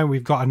 films at the moment.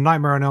 We've got A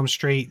Nightmare on Elm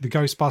Street, The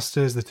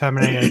Ghostbusters, The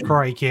Terminator,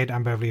 Karate Kid,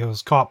 and Beverly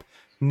Hills Cop.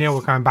 Neil,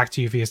 we're coming back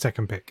to you for your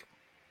second pick.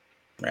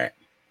 Right.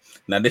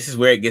 Now, this is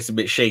where it gets a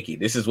bit shaky.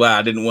 This is why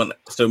I didn't want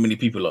so many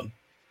people on.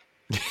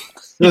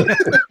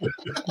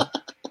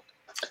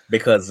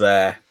 Because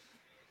there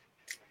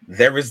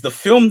is the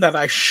film that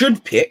I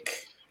should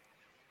pick,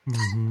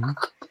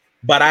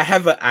 but I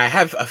have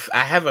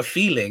a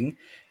feeling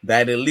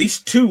that at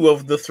least 2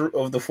 of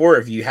the 4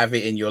 of you have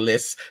it in your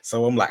list.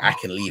 So I'm like, I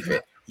can leave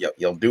it.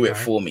 You'll do it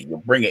for me.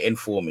 You'll bring it in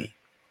for me.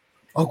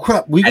 Oh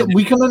crap! We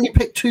can only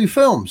pick 2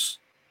 films.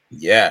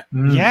 Yeah.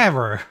 Yeah,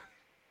 bro.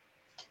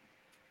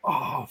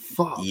 Oh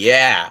fuck!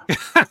 Yeah.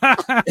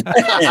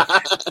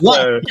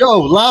 Yo,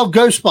 loud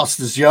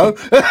Ghostbusters, yo.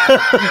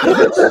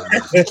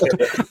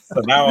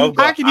 So now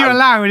how can you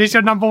allow it? It's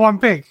your number 1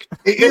 pick.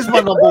 It is my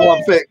number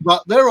 1 pick,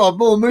 but there are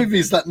more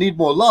movies that need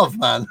more love,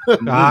 man. All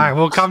right,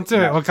 we'll come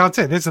to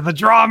it. This is the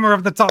drama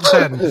of the top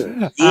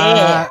 10.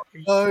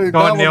 Go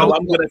on, Neil.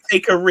 I'm going to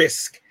take a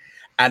risk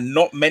and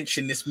not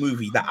mention this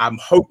movie that I'm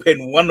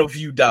hoping one of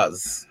you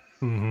does.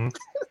 I'm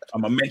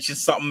going to mention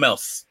something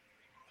else.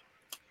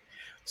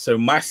 So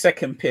my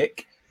second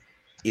pick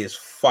is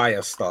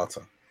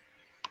Firestarter.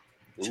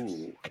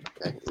 Ooh,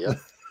 okay, yeah.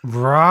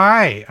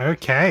 Right.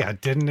 Okay. I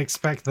didn't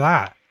expect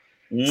that.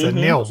 So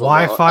Neil,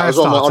 why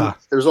Firestarter?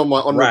 It was on my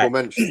honorable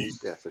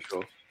mentions. Yeah, for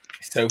sure.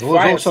 So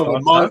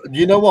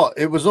you know what?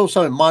 It was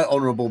also in my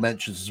honorable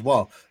mentions as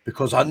well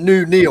because I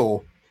knew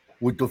Neil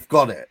would have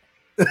got it.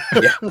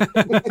 Because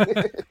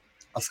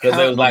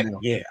I was like,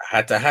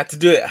 I had to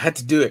do it. I had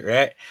to do it,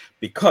 right?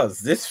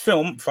 Because this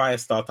film,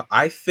 Firestarter,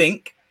 I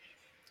think.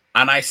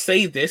 And I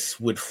say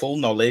this with full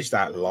knowledge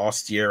that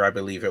last year, I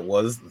believe it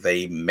was,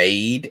 they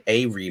made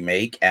a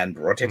remake and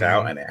brought it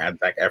out, and it had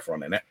Zac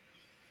Efron in it.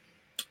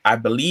 I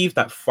believe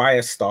that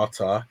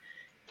Firestarter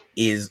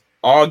is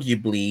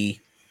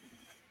arguably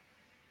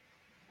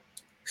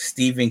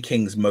Stephen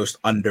King's most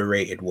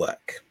underrated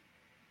work.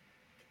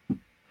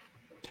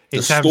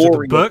 In terms of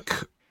the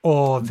book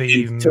or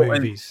the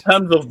movies? In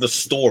terms of the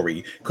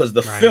story, because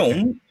the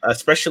film,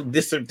 especially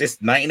this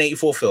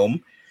 1984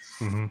 film,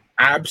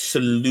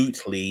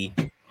 absolutely,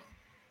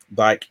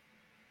 like,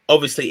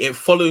 obviously it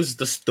follows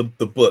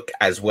the book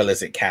as well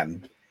as it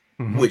can,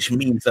 which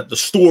means that the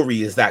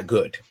story is that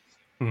good.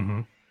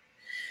 And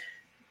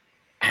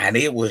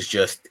it was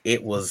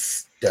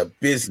the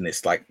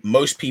business. Like,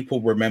 most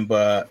people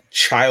remember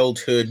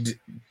childhood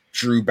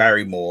Drew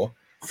Barrymore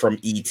from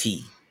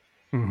E.T.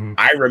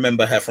 I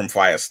remember her from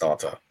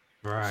Firestarter.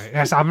 Right.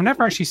 Yes, I've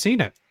never actually seen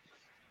it.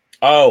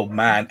 Oh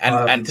man,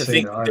 and to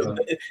think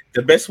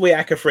the best way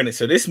I can frame it.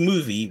 So this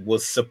movie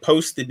was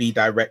supposed to be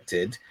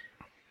directed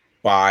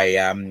by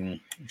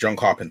John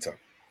Carpenter.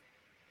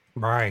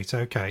 Right.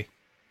 Okay.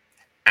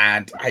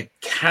 And I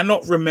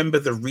cannot remember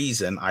the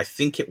reason. I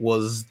think it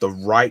was the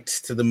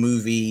rights to the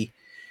movie,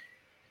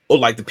 or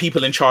like the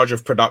people in charge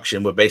of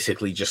production were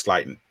basically just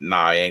like,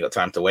 nah, I ain't got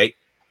time to wait.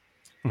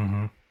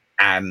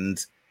 And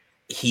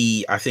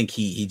I think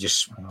he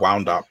just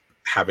wound up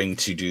having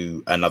to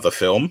do another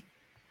film.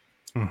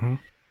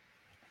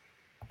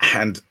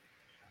 And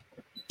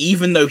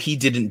even though he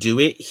didn't do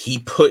it, he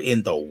put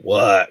in the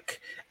work,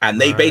 and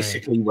they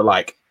basically were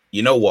like,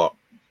 you know what,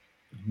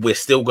 we're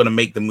still going to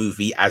make the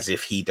movie as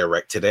if he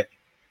directed it.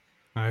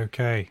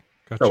 Okay,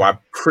 gotcha. So I'm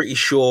pretty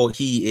sure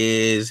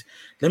he is.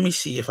 Let me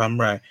see if I'm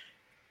right.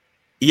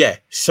 Yeah,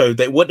 so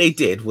what they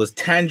did was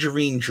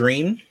Tangerine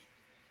Dream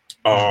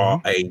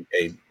are a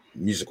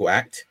musical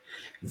act.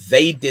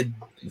 They did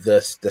the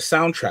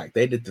soundtrack,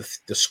 they did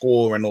the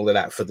score and all of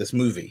that for this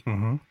movie.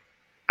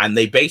 And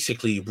they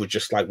basically were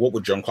just like, what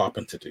would John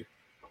Carpenter do?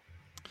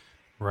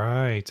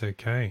 Right,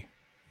 okay.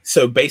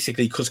 So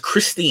basically, because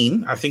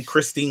Christine, I think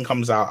Christine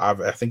comes out,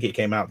 I think it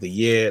came out a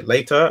year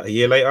later.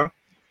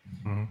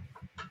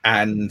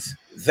 And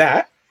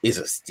that is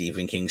a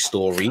Stephen King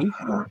story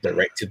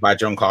directed by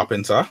John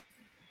Carpenter.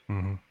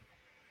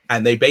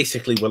 And they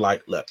basically were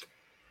like, look,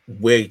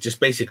 we're just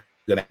basically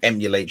going to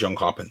emulate John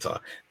Carpenter.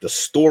 The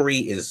story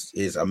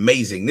is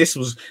amazing. This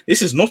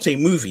is not a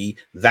movie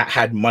that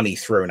had money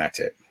thrown at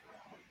it.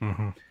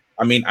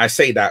 I mean, I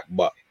say that,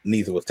 but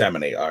neither was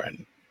Terminator,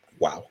 and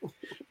wow.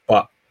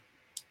 But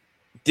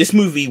this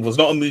movie was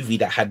not a movie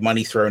that had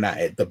money thrown at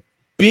it. The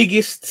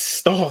biggest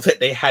star that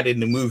they had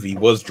in the movie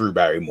was Drew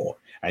Barrymore,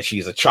 and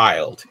she's a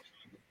child.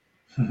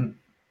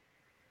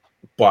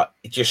 But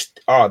it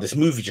just, this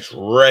movie just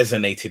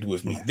resonated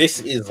with me. This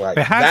is like,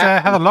 it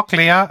has Heather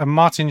Locklear and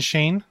Martin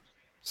Sheen.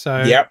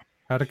 So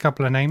had a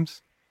couple of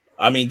names.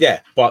 I mean, yeah,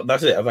 but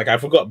that's it. Like, I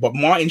forgot. But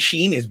Martin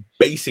Sheen is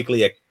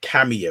basically a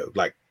cameo.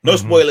 Like, no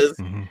spoilers.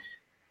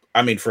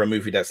 I mean, for a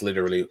movie that's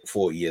literally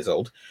 40 years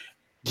old.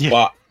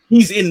 But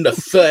he's in the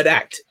third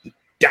act.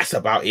 That's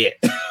about it.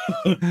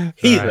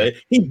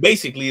 He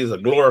basically is a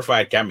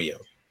glorified cameo.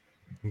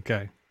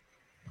 Okay.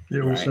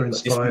 It also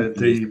inspired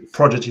the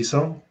Prodigy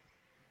song.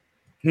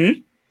 Yeah,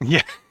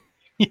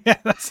 yeah,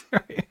 that's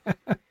right.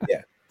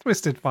 Yeah,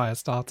 Twisted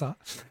Firestarter.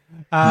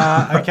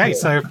 Okay,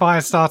 so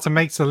Firestarter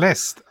makes a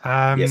list.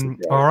 Yes,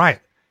 all right.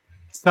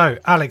 So,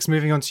 Alex,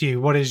 moving on to you.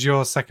 What is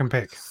your second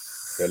pick?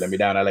 Don't let me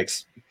down,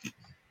 Alex.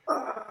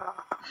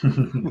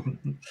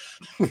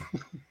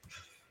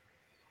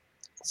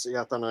 See,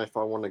 I don't know if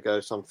I want to go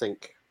something.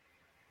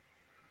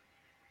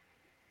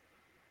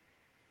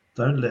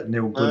 Don't let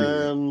Neil bully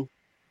you.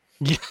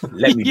 Yeah.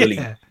 Let me bully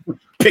you.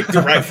 Pick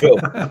the right film.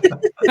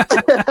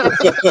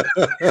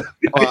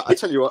 Right, I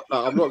tell you what,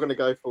 no, I'm not going to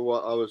go for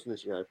what I was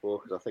initially going for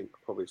because I think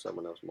probably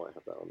someone else might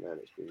have that on there.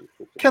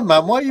 Ken,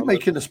 man, why are you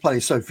making us play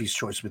Sophie's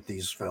Choice with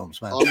these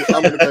films, man?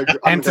 I'm gonna go,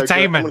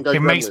 Entertainment.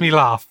 It makes me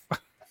laugh.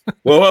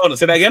 Well, hold on.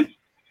 Say that again.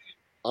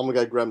 I'm going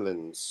to go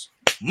Gremlins.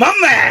 My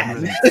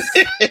man.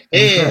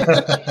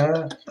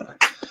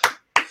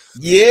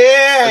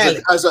 Yeah.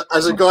 As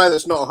a guy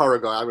that's not a horror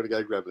guy, I'm going to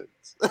go Gremlins.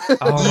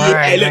 All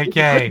right. Yeah,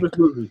 okay.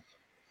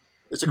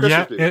 It's a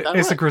Christmas movie.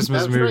 It's a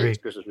Christmas movie. It's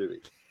a Christmas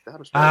movie.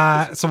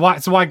 So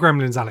why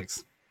Gremlins,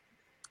 Alex?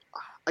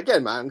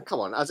 Again, man, come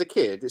on. As a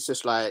kid, it's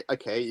just like,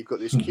 okay, you've got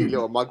this cute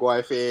little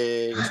mugwai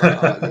thing. It's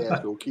like, oh, yeah,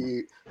 it's all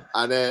cute.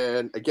 And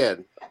then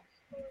again,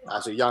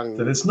 as a young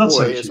boy, it's not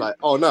so it's cute. like,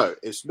 oh no,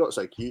 it's not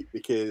so cute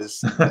because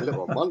they're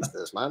little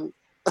monsters, man.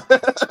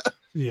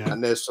 Yeah.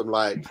 And there's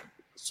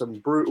some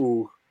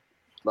brutal,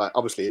 like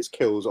obviously it's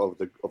kills of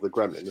the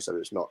gremlins, so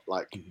it's not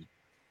like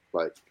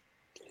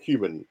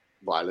human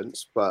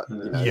violence, but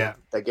you know,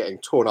 they're getting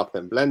torn up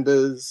in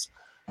blenders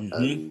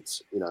and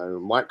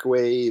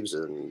microwaves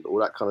and all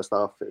that kind of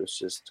stuff. It was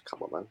just,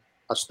 come on, man.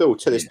 I still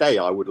to this day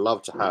I would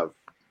love to have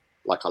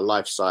like a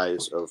life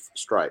size of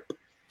Stripe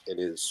with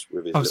his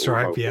little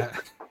Stripe, robot. yeah.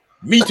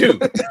 Me too.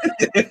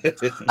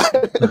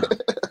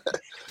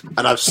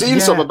 And I've seen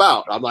some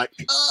about. I'm like,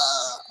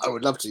 I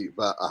would love to,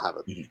 but I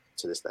haven't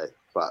to this day.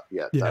 But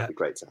yeah, that'd be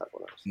great to have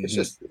one. It's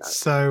just,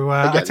 So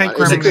again, I take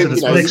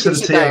Gremlins. Next to the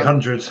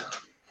T800.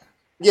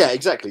 Yeah,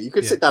 exactly. You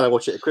could sit down and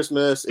watch it at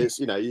Christmas. It's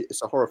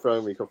it's a horror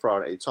film you can throw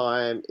on at any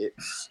time.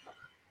 It's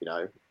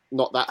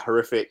not that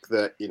horrific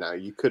that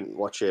you couldn't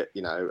watch it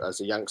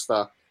as a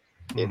youngster.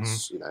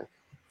 It's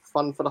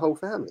fun for the whole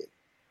family.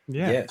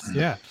 Yeah,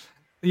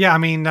 yeah. I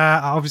mean,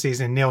 obviously it's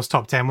in Neil's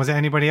top 10. Was it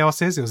anybody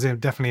else's? It was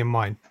definitely in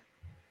mine.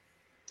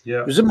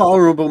 Yeah, it was in my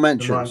honorable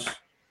mentions.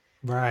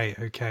 Right.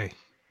 Okay.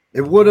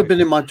 It would have been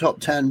in my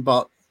top 10,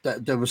 but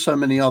there were so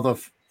many other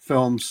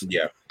films.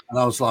 Yeah. And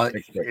I was like,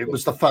 it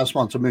was the first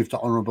one to move to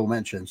honorable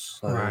mentions.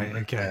 So, right.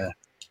 Okay.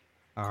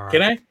 All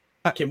right.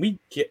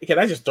 Can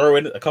I just throw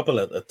in a couple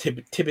of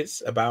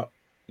tidbits about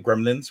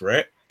Gremlins?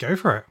 Right. Go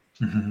for it.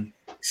 Mm-hmm.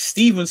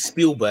 Steven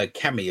Spielberg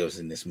cameos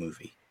in this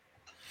movie.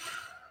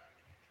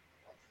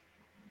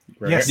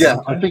 Right? Yes. Yeah,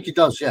 I think he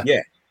does. Yeah.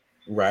 Yeah.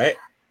 Right.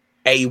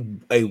 A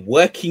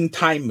working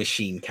time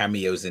machine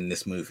cameos in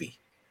this movie.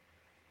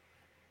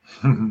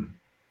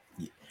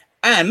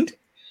 And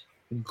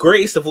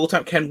greatest of all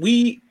time, can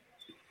we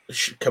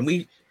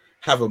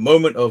have a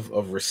moment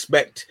of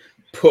respect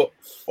put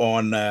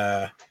on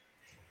the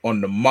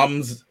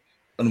mum's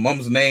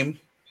name,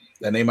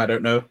 the name I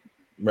don't know,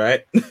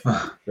 right?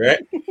 Right?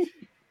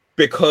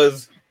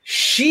 Because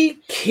she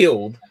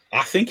killed,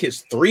 I think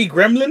it's 3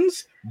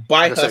 gremlins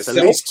by herself.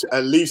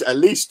 At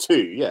least 2,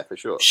 yeah, for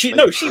sure. She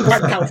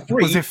wiped out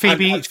 3. Was it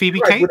Phoebe Cates? Would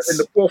have been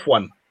the 4th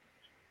one.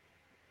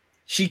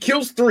 She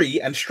kills 3,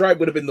 and Stripe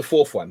would have been the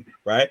 4th one,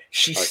 right?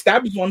 She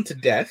stabs 1 to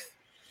death.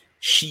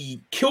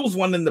 She kills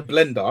 1 in the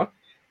blender,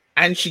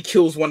 and she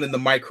kills 1 in the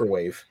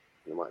microwave.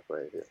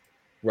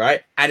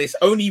 Right? And it's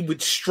only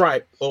with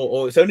Stripe,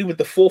 or it's only with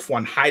the 4th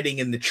one hiding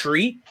in the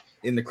tree,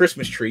 in the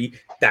Christmas tree,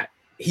 that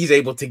he's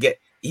able to get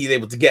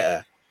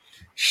her.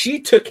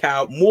 She took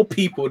out more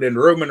people than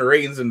Roman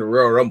Reigns in the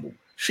Royal Rumble.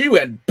 She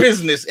went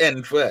business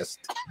end first.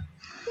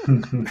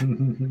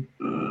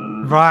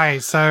 Right.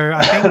 So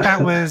I think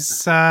that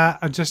was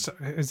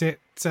was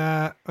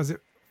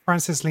it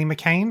Frances Lee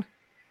McCain?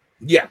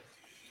 Yeah.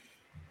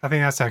 I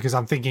think that's her, because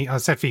I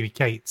said Phoebe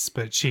Cates,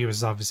 but she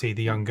was obviously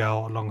the young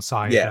girl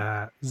alongside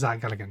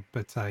Zach Galligan.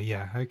 But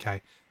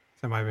okay.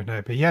 So might have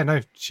known. But yeah, no,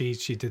 she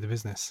did the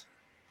business.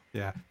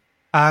 Yeah.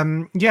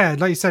 Yeah,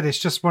 like you said, it's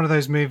just one of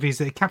those movies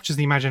that it captures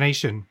the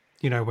imagination,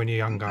 when you're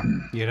younger,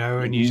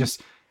 and you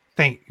just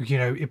think,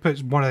 it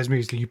puts one of those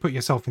movies, you put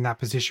yourself in that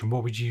position.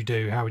 What would you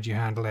do? How would you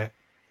handle it?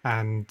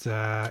 And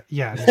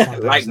yeah, it's one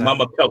of those like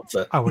Mama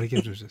Peltzer. I would have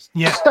given this.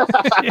 Yeah.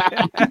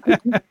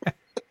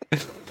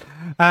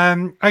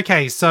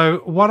 Okay,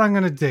 so what I'm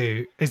going to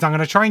do is I'm going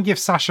to try and give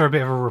Sasha a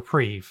bit of a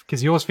reprieve, because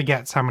he always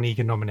forgets how many he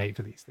can nominate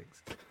for these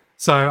things.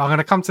 So I'm going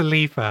to come to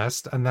Lee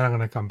first, and then I'm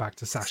going to come back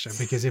to Sasha,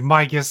 because it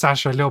might give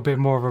Sasha a little bit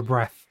more of a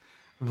breath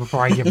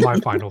before I give my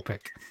final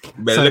pick.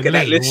 So look at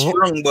that list,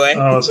 strong boy.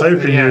 I was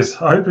hoping I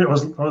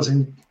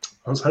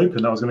was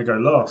hoping I was going to go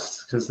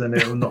last, because then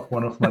it will knock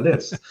one off my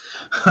list.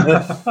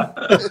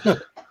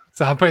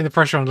 So I'm putting the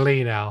pressure on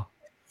Lee now.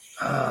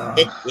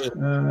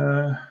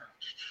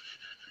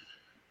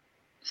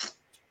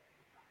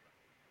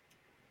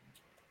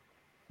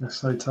 That's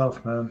so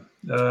tough, man.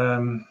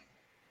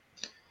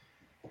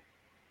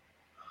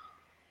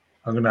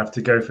 I'm going to have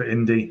to go for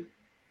Indy.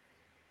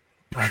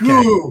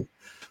 Okay.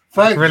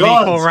 Thank Relief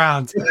God. all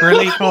round.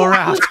 Relief all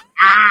round.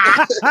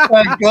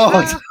 Thank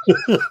God.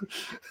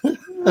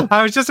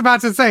 I was just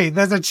about to say,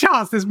 there's a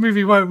chance this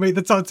movie won't make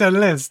the top 10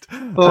 list.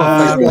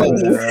 Oh,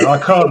 yeah, I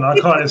can't.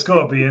 It's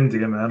got to be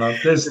India, man.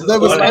 There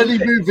was any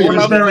movie. It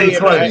was very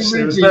close.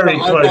 It was very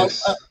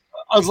close.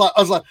 I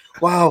was like,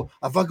 wow,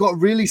 have I got to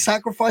really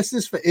sacrifice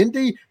this for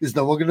Indy? Is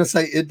no one going to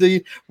say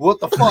Indy? What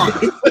the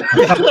fuck?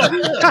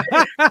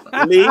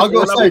 Lee, I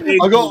got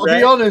to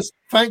be honest.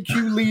 Thank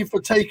you, Lee, for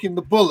taking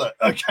the bullet.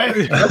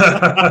 Okay.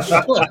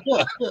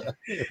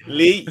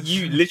 Lee,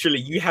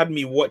 you had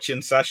me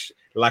watching Sash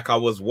like I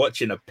was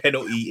watching a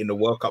penalty in the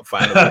World Cup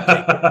final.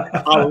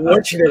 I was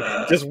watching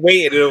it, just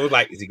waiting, and it was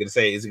like, is he gonna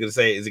say it? Is he gonna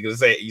say it? Is he gonna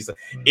say it? He said,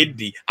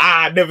 Indy.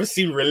 I've never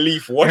seen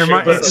Relief watch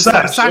it.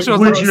 Sash was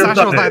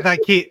like that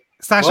kid.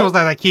 Sash was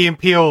like that Key and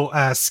Peele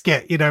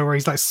skit, you know, where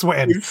he's like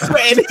sweating. He's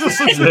sweating.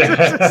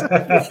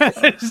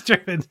 Just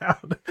dripping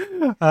down.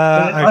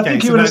 I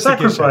think he would have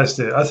sacrificed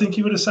it. I think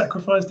he would have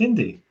sacrificed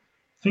Indy.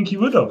 I think he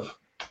would have.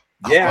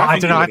 Yeah, I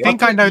don't know. I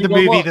think I know the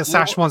movie that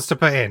Sash wants to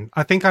put in.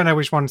 I think I know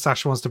which one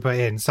Sash wants to put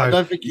in.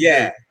 So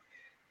yeah,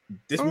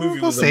 this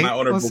movie was my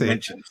honorable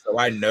mention, so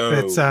I know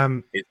it's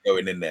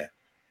going in there.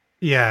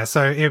 Yeah,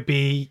 so it'd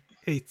be.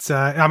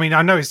 I mean,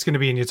 I know it's going to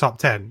be in your top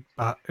 10,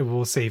 but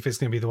we'll see if it's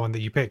going to be the one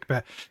that you pick.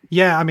 But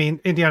yeah, I mean,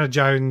 Indiana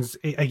Jones,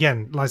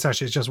 again, like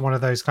Sash, it's just one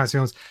of those kinds of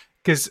films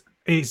because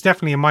it's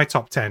definitely in my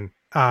top 10.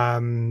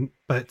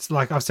 But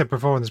like I've said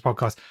before on this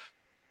podcast,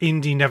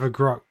 Indy never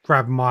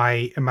grabbed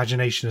my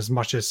imagination as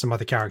much as some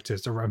other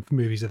characters around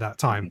movies at that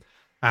time.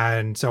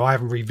 And so I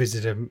haven't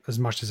revisited them as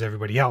much as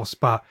everybody else,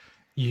 but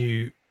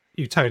you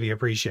totally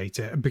appreciate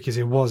it because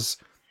it was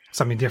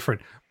something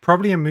different.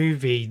 Probably a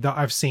movie that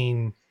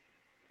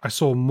I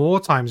saw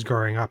more times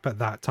growing up at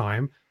that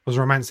time was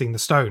Romancing the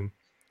Stone,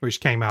 which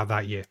came out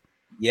that year.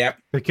 Yep.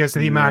 Because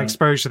of the amount of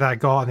exposure that I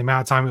got and the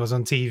amount of time it was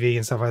on TV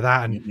and stuff like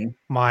that. And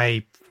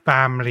my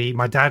family,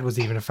 my dad was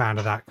even a fan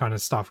of that kind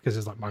of stuff because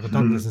it's like Michael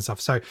Douglas and stuff.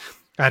 So,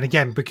 and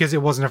again, because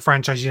it wasn't a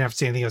franchise, you didn't have to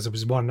see anything else. It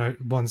was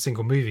one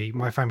single movie.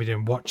 My family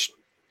didn't watch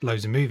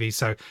loads of movies.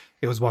 So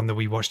it was one that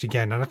we watched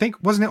again. And I think,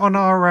 wasn't it on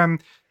our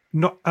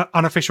not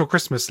unofficial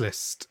Christmas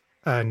list,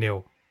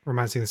 Neil?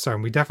 Romancing the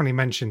Stone. We definitely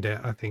mentioned it,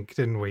 I think,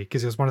 didn't we?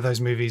 Because it was one of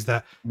those movies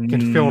that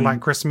can feel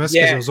like Christmas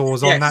because it was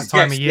always on that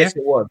time of year. Yes,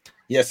 it was.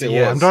 Yes, it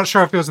was. I'm not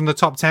sure if it was in the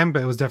top 10,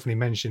 but it was definitely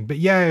mentioned. But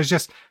yeah, it was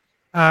just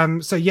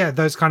so yeah,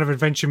 those kind of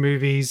adventure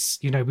movies,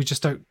 you know, we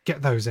just don't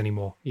get those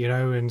anymore, you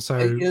know, and so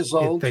 8 years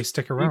old, they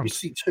stick around.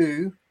 BBC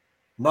Two,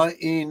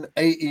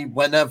 1980,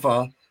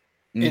 whenever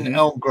in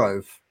Elm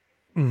Grove.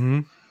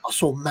 I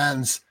saw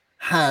man's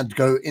hand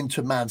go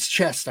into man's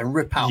chest and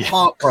rip out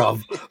heart,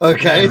 bruv.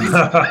 Okay.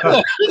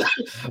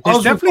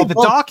 It's definitely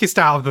the darkest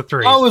out of the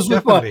three. I was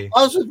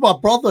with my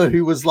brother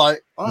who was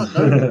like, I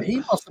don't know, he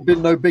must have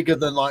been no bigger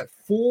than like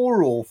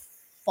 4 or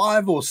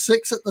 5 or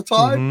 6 at the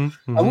time.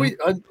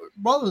 And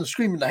rather than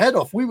screaming the head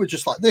off, we were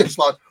just like this,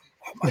 like,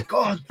 oh my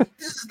God,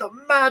 this is the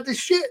maddest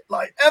shit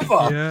like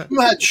ever. Yeah. You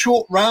had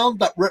Short Round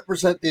that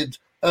represented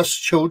us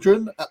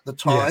children at the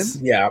time. Yes.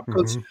 Yeah.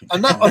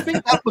 And that, I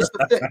think that was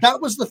the thing.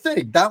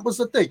 That was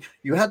the thing.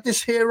 You had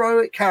this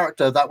heroic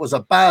character that was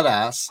a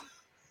badass,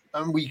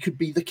 and we could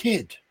be the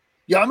kid.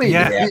 You know what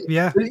I mean?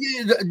 Yeah.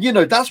 You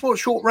know, that's what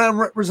Short Round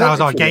represented. That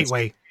was our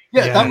gateway.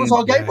 Yeah, that was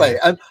our gateway.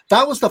 And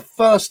that was the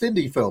first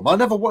indie film. I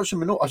never watched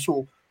them in all. I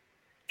saw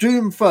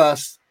Doom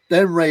first,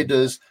 then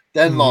Raiders,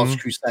 then Last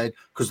Crusade,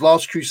 because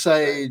Last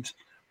Crusade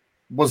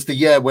was the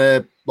year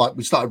where like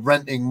we started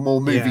renting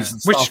more movies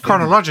and stuff. Which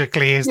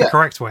chronologically is the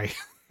correct way.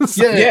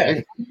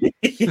 The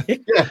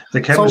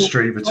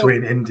chemistry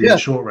between Indy and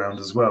Short Round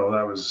as well.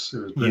 It was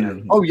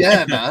brilliant. Oh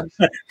yeah, man.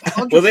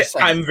 100%. Well,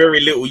 I'm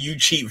very little, you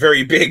cheat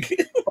very big.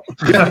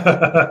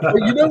 But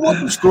you know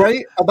what was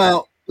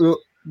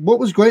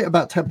great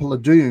about Temple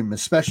of Doom,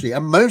 especially,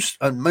 and most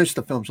of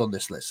the films on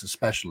this list,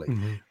 especially,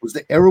 was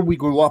the era we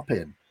grew up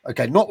in.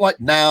 Okay, not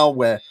like now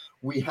where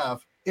we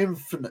have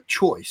infinite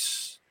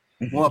choice.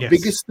 One of the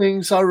biggest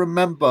things I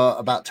remember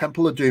about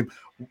Temple of Doom,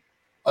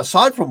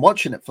 aside from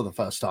watching it for the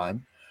first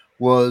time,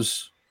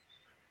 was,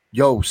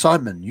 yo,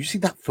 Simon, you see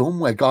that film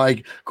where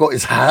guy got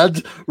his heart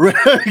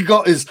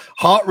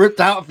ripped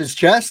out of his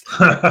chest?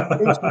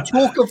 It was the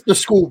talk of the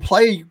school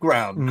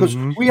playground because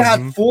we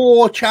had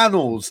 4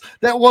 channels.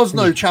 There was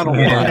no channel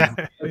 1.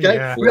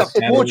 Okay, we had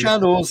 4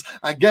 channels,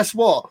 and guess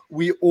what?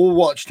 We all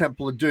watched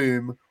Temple of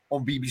Doom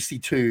on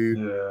BBC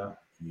Two.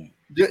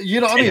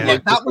 You know what I mean?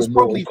 Like that was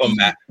probably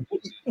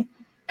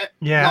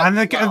and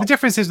the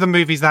difference is the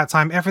movies that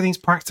time, everything's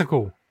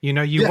practical. You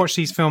know, you watch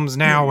these films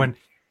now, and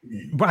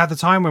but at the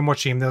time when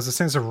watching them, there was a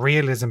sense of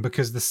realism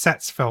because the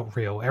sets felt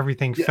real.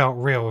 Everything felt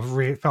real.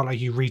 It felt like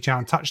you reach out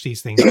and touch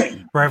these things.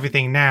 For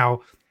everything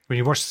now, when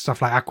you watch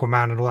stuff like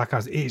Aquaman and all that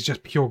kind of, it's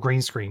just pure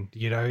green screen.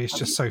 You know, it's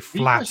just so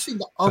flat. Have you seen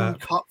the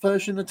uncut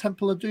version of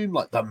Temple of Doom,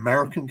 like the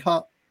American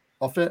cut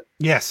of it?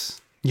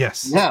 Yes. You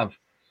have.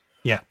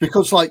 Yeah.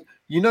 Because like,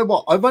 you know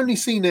what? I've only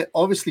seen it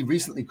obviously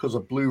recently because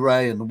of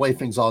Blu-ray and the way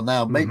things are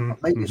now. Maybe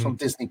it's on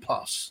Disney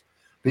Plus.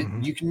 but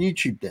you can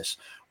YouTube this.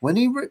 When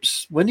he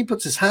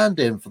puts his hand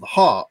in for the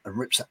heart and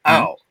rips it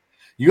out,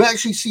 you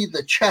actually see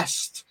the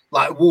chest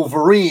like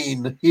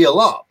Wolverine heal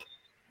up.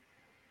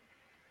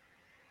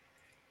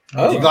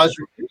 Oh, you guys,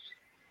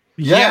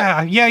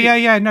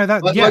 yeah. No,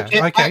 that like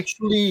it okay.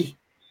 Actually,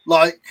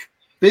 like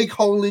big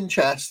hole in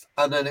chest,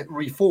 and then it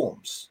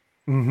reforms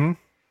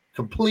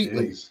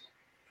completely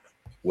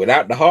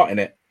without the heart in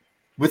it.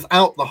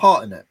 Without the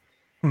heart in it.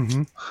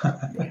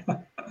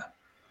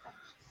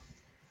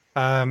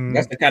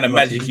 That's the kind of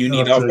magic you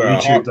need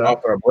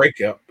after a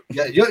breakup.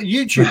 Yeah,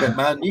 YouTube it,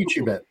 man.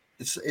 YouTube it.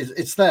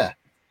 It's there.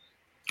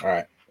 All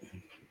right.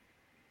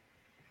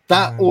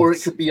 That, or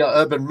it could be an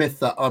urban myth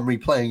that I'm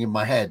replaying in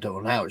my head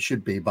on how it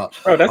should be. But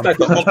that's like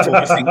the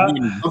octopus thing.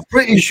 I'm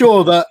pretty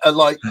sure that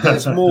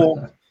there's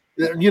more.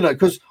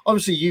 Because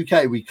obviously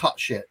UK we cut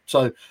shit.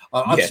 So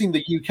I've seen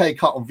the UK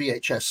cut on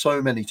VHS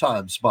so many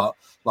times, but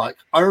like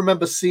I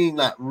remember seeing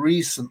that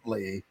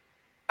recently,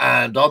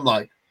 and I'm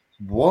like,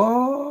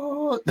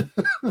 what?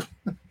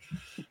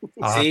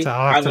 See,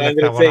 I'm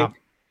gonna say,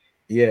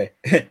 yeah,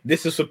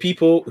 this is for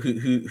people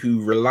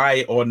who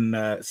rely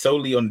on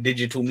solely on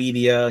digital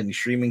media and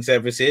streaming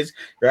services,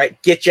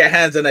 right? Get your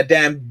hands on a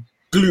damn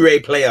Blu-ray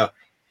player.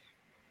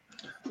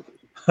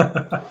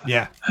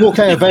 Yeah,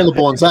 4K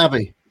available on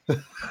Zavvi.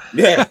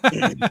 Yeah.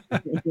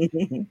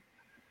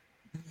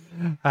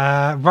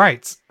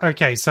 Right.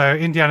 Okay. So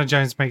Indiana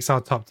Jones makes our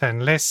top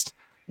 10 list.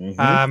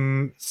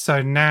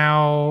 So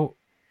now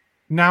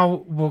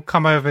we'll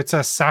come over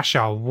to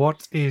Sasha.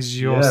 What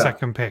is your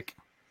second pick?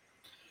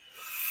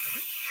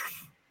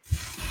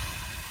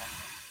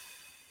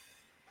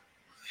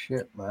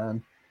 Shit,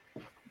 man.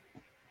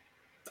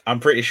 I'm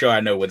pretty sure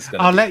I know what it's going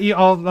to be.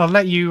 I'll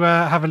let you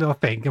have a little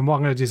think. And what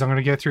I'm going to do is I'm going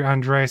to go through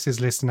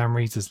Andreas's list and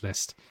Amrita's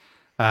list.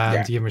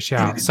 To give him a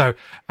shout. So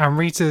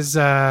Amrita's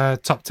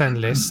top 10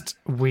 list,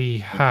 we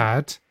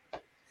had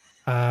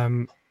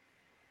I'm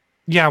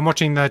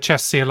watching the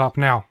chest seal up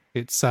now.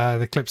 It's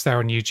the clips there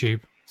on YouTube.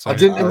 So I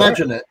didn't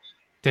imagine it.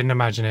 Didn't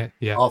imagine it.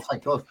 Yeah. Oh,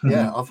 thank God.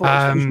 Yeah, I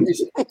thought it was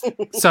easy.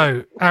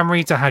 So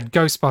Amrita had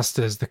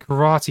Ghostbusters, The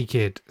Karate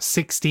Kid,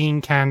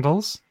 16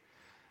 Candles,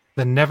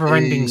 The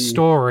Never-Ending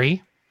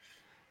Story,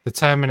 The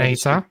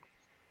Terminator,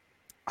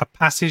 A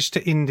Passage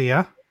to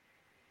India,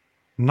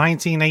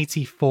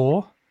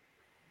 1984,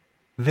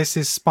 This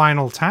Is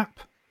Spinal Tap,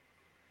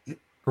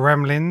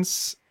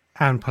 Gremlins,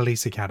 and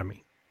Police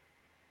Academy.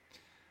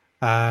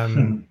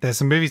 There's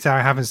some movies that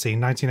I haven't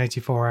seen.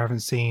 1984 I haven't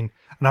seen.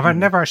 And I've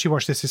never actually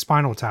watched This Is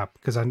Spinal Tap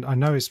because I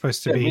know it's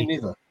supposed to be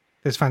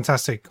this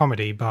fantastic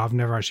comedy, but I've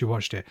never actually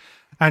watched it.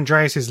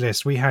 Andreas's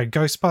list, we had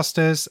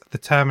Ghostbusters, The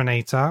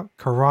Terminator,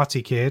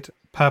 Karate Kid,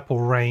 Purple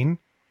Rain.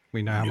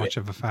 We know how much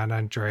of a fan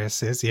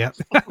Andreas is. Yep.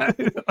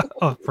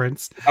 Of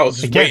Prince. I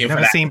was just waiting for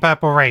never that. seen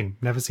Purple Rain.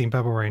 Never seen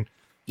Purple Rain.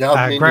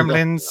 Yeah,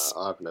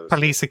 Gremlins,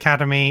 Police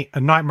Academy,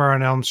 A Nightmare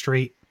on Elm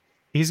Street.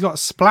 He's got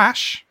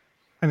Splash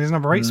in his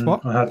number 8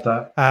 spot. I had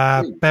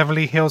that.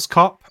 Beverly Hills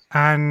Cop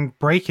and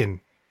Breakin'.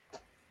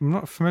 I'm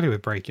not familiar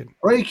with Breakin'.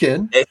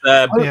 Breakin'?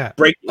 Yeah.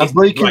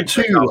 Breakin'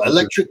 2,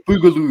 Electric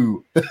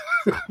Boogaloo.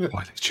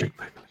 Electric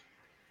Boogaloo.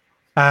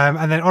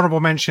 And then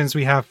honorable mentions,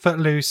 we have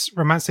Footloose,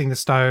 Romancing the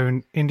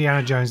Stone,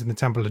 Indiana Jones and the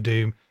Temple of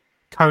Doom,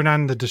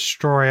 Conan the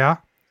Destroyer,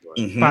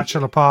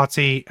 Bachelor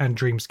Party, and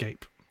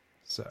Dreamscape.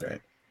 So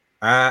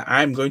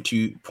I'm going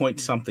to point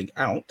something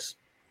out.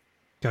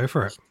 Go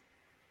for it.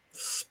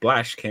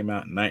 Splash came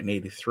out in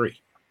 1983.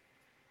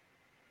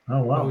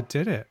 Oh wow! Oh,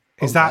 did it?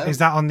 Is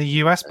that on the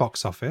US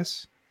box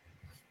office?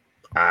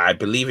 I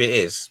believe it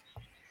is.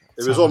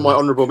 It was on my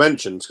honourable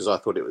mentions because I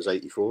thought it was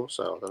 84.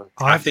 So I don't know.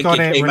 I've got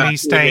it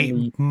release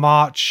date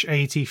March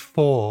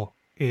 84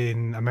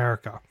 in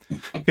America.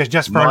 Because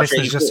just for our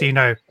listeners, just so you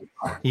know,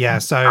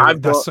 so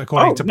that's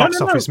according to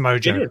Box Office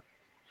Mojo.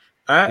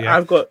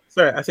 I've got.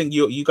 Sorry, I think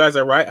you guys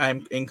are right.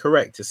 I'm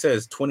incorrect. It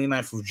says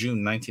 29th of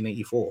June,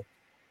 1984.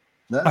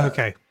 No.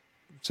 Okay.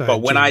 So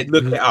but when I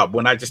look it up,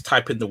 when I just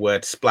type in the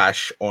word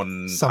Splash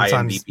on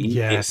IMDb,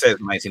 it says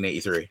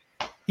 1983.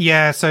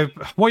 Yeah, so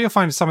what you'll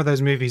find in some of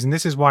those movies, and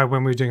this is why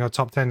when we were doing our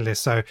top 10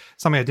 list, so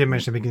something I did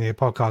mention at the beginning of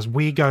the podcast,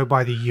 we go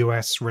by the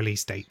US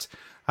release date.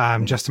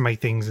 Just to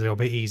make things a little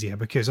bit easier,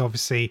 because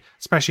obviously,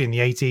 especially in the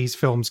 80s,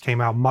 films came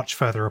out much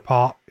further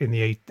apart in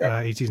the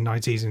 80s and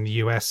 90s in the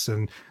US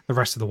and the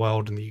rest of the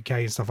world and the UK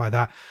and stuff like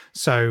that.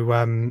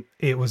 So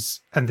it was,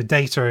 and the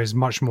data is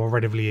much more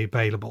readily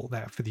available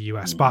there for the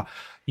US. But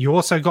you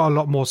also got a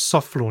lot more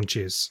soft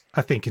launches,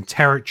 I think, in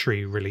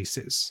territory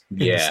releases in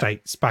the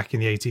States back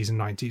in the 80s and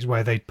 90s,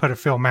 where they'd put a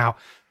film out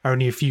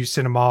only a few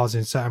cinemas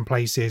in certain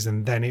places,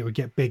 and then it would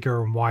get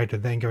bigger and wider,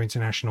 then go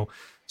international.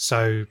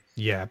 So,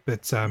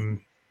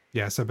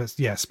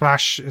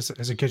 Splash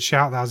is a good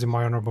shout. That was in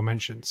my honorable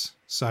mentions.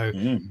 So,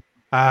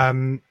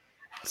 so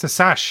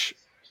Sash,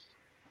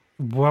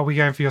 what are we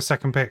going for your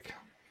second pick?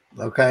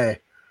 Okay,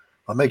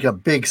 I'll make a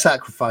big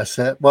sacrifice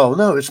here. Well,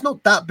 no, it's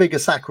not that big a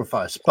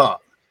sacrifice, but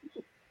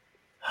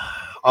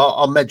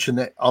I'll mention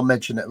it. I'll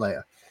mention it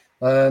later.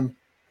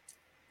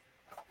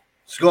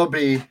 It's got to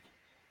be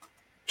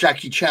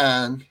Jackie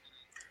Chan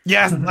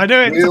Yes, I knew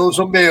it. Wheels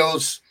on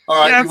Meals. All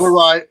right, Yes. you were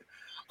right.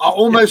 I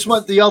almost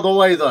went the other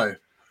way though,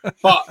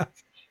 but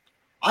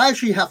I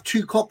actually have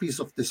 2 copies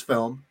of this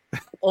film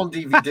on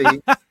DVD.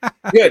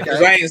 Good,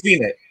 because I ain't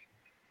seen it.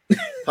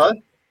 Huh?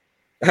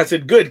 I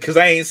said good because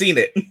I ain't seen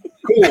it.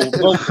 Cool.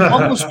 Well,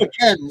 one was for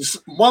Ken's.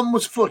 One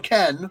was for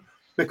Ken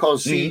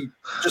because he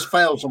just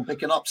fails on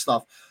picking up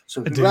stuff.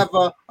 So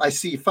whoever I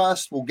see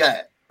first will get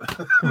it.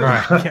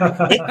 Right.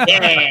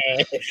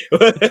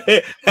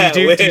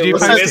 Do you do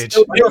postage?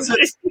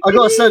 I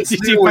got a sense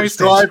Did you you was postage?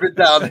 driving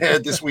down here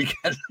this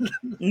weekend.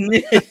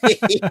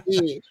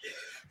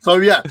 So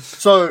yeah,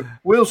 so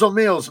Wheels on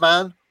Meals,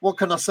 man. What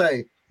can I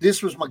say?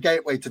 This was my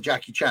gateway to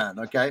Jackie Chan.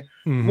 Okay.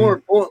 Mhm. More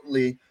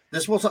importantly,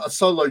 this wasn't a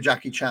solo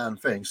Jackie Chan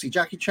thing. See,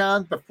 Jackie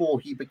Chan before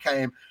he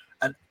became,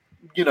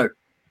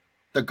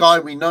 the guy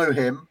we know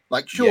him.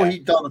 Like, sure,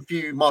 he'd done a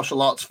few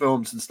martial arts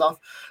films and stuff,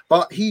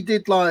 but he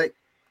did like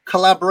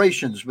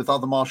collaborations with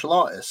other martial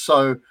artists.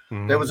 So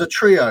there was a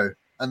trio,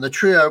 and the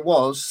trio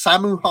was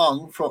Sammo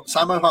Hung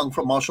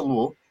from Martial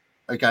Law,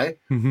 okay,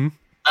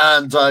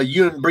 and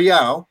Yuen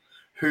Briao,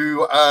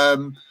 who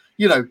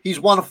he's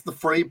one of the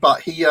 3,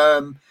 but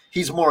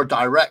he's more a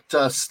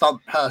director,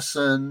 stunt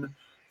person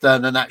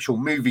than an actual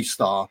movie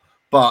star.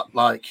 But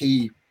like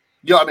you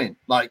know what I mean?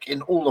 Like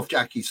in all of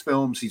Jackie's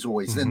films, he's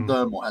always in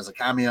them or has a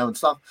cameo and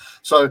stuff.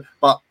 So,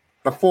 but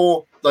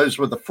before those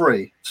were the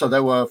 3. So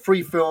there were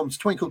 3 films: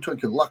 Twinkle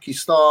Twinkle Lucky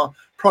Star,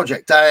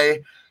 Project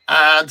A,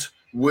 and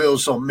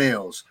Wheels on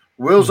Meals.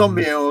 Wheels on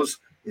Meals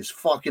is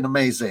fucking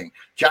amazing.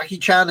 Jackie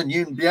Chan and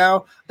Yuen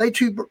Biao, they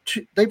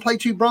play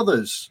 2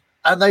 brothers,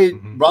 and they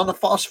run a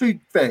fast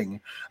food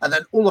thing. And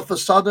then all of a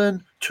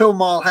sudden,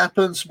 turmoil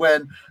happens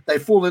when they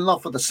fall in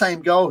love with the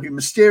same girl who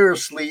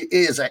mysteriously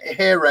is a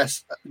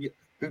heiress,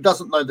 who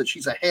doesn't know that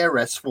she's a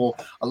heiress for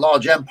a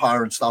large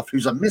empire and stuff,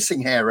 who's a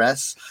missing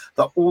heiress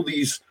that all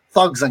these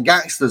thugs and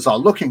gangsters are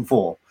looking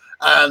for.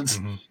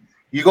 And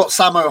you got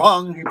Sammo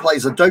Hung, who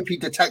plays a dopey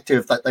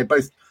detective that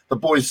the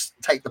boys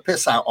take the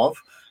piss out of,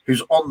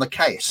 who's on the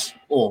case.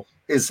 Or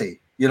is he?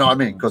 You know what I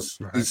mean? Because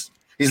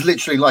he's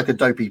literally like a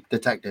dopey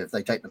detective.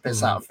 They take the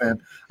piss out of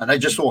him, and they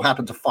just all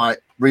happen to fight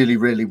really,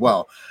 really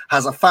well.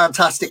 Has a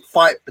fantastic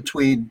fight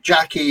between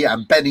Jackie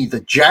and Benny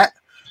the Jet,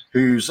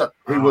 who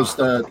was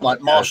the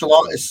like martial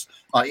artist.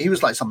 Like he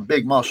was like some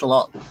big martial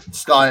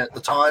arts guy at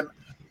the time,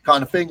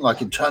 kind of thing,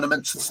 like in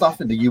tournaments and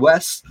stuff in the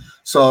US.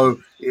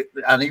 So,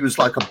 and he was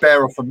like a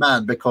bear of a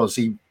man because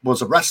he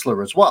was a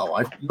wrestler as well.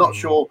 I'm not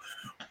sure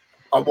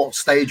at what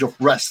stage of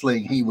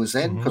wrestling he was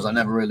in because I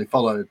never really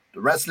followed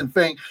the wrestling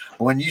thing.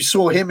 But when you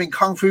saw him in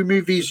kung fu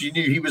movies, you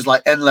knew he was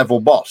like N-level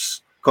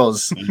boss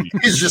because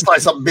he's just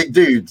like some big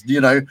dude,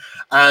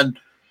 And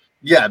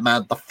yeah,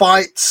 man, the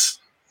fights.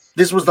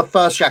 This was the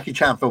first Jackie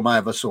Chan film I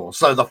ever saw.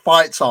 So the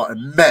fights are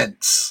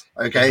immense,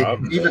 okay?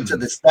 Even to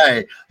this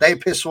day, they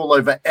piss all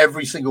over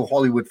every single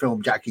Hollywood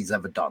film Jackie's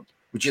ever done,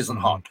 which isn't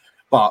hard.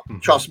 But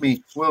trust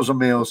me, Wheels on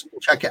Meals,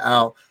 check it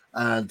out.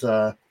 And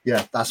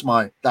yeah, that's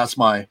my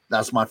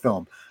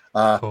film.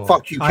 Cool.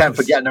 Fuck you, Ken,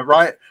 for getting it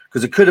right,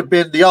 because it could have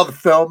been the other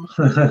film,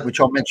 which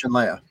I'll mention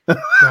later.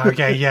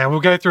 Okay, yeah, we'll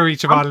go through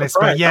each of our lists,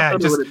 but yeah,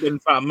 just would have been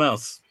Fat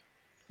Mouse.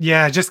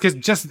 Yeah,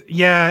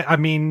 I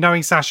mean,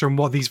 knowing Sacha and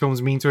what these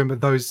films mean to him at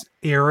those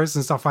eras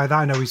and stuff like that.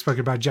 I know we've spoken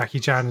about Jackie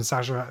Chan and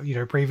Sacha,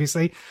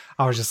 previously.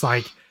 I was just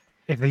like,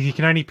 if you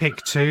can only pick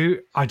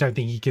 2, I don't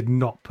think he could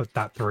not put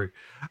that through.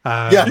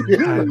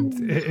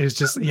 And it's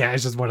just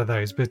one of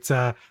those. But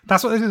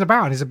that's what this is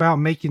about. It's about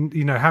making,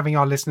 having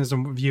our listeners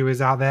and viewers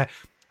out there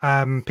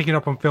picking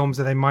up on films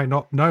that they might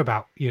not know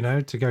about,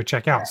 to go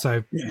check out.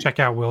 So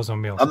check out Wheels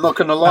on Meals. I'm not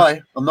gonna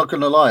lie.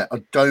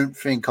 I don't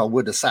think I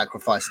would have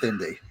sacrificed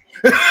Indy.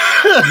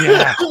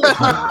 Yeah,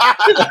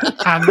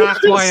 and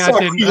that's why I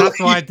didn't.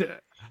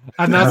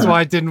 That's why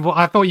I didn't.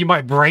 I thought you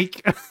might break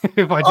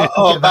if I didn't.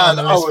 Oh man,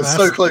 I was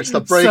so close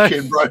to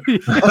breaking, bro.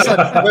 I was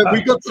like, when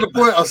we got to the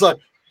point, I was like,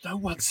 no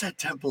one said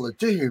Temple of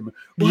Doom.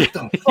 What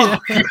the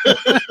fuck?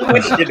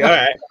 Question. All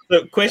right.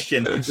 So,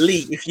 question,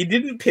 Lee, if you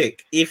didn't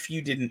pick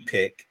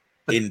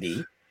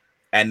Indy,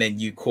 and then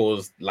you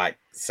caused like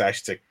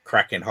Sash to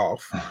crack in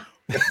half,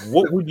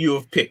 what would you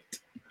have picked?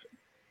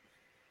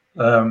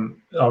 It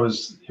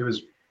was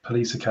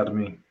Police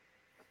Academy.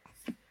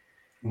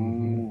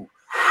 Ooh.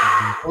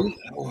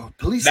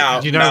 Police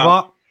Now, you know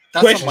what?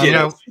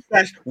 Question: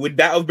 would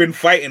that have been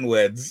fighting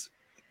words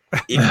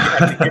if you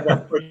had to give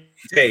up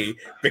day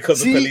because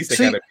of Police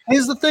Academy?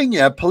 Here's the thing,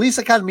 Police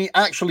Academy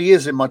actually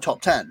is in my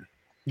top 10.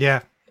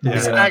 Yeah.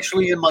 It's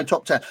actually in my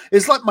top 10.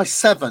 It's like my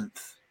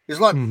 7th. It's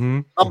like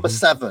number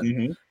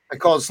 7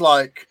 because,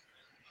 like,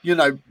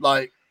 it's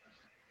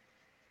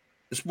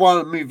one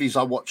of the movies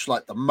I watch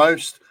like the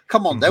most.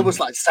 Come on, there was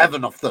like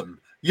 7 of them.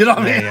 You know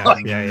what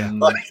I mean?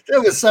 Like,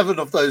 there were 7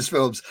 of those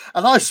films,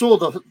 and I saw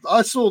the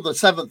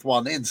 7th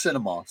one in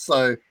cinema.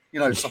 So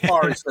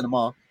Safari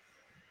Cinema.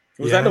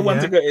 Was that the one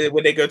to go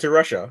when they go to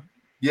Russia?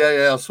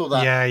 Yeah, I saw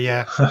that.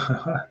 Yeah.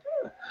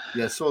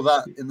 Yeah, saw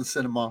that in the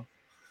cinema.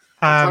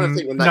 I'm trying to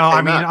think when that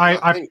came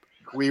out. I think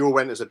we all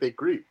went as a big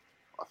group.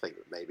 I think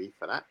maybe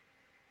for that.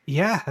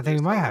 Yeah, I think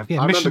we might have.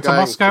 Yeah, I Mission remember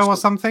to Moscow or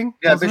something.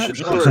 Yeah, wasn't Mission it?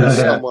 to Sure, it was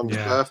Yeah. someone's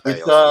Yeah. birthday.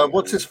 With or something.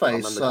 what's his I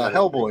face, remember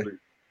going Hellboy, to-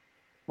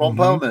 Ron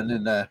Mhm. Perlman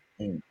in there.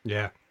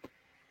 Yeah.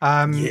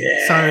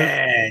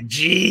 Yeah,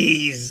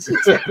 jeez.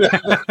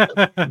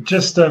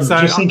 Just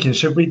So, thinking,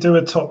 should we do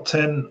a top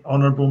 10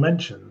 honorable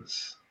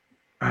mentions?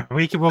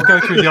 we'll go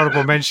through the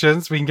honorable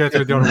mentions. We can go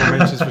through the honorable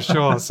mentions for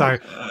sure. So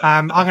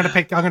I'm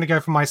gonna go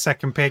for my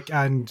second pick,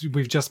 and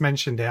we've just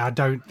mentioned it. I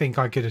don't think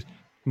I could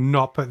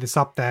not put this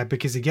up there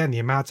because again, the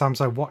amount of times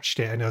I watched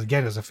it, and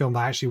again, it was a film that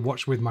I actually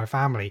watched with my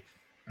family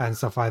and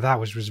stuff like that,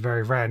 which was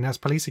very rare, and that's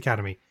Police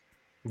Academy.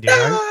 You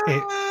know,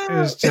 it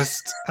was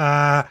just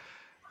yeah,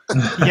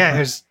 it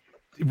was.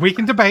 We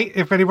can debate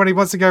if anybody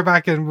wants to go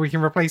back and we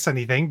can replace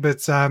anything,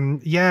 but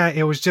yeah,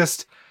 it was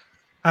just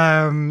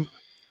a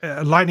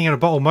lightning in a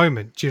bottle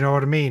moment. Do you know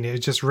what I mean? It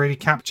just really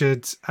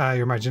captured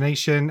your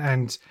imagination,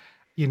 and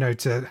you know,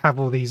 to have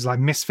all these like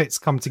misfits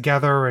come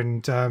together,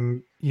 and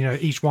you know,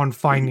 each one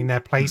finding their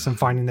place and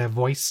finding their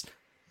voice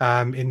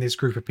in this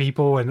group of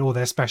people, and all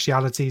their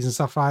specialities and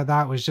stuff like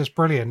that was just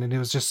brilliant, and it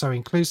was just so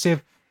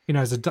inclusive. You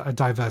know, as a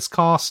diverse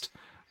cast.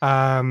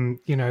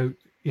 You know,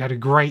 you had a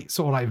great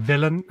sort of like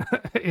villain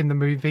in the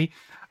movie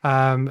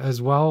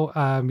as well.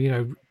 You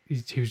know,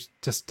 who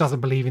just doesn't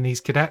believe in these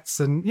cadets,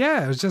 and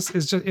yeah,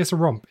 it's a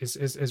romp.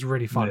 It's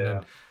really fun.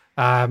 Yeah.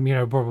 And you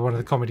know, probably one of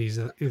the comedies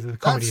of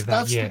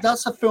that year.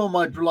 That's a film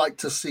I'd like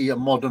to see a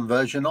modern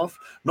version of,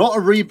 not a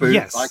reboot,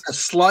 Yes. like a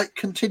slight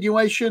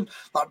continuation.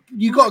 Like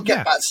you got to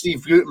get back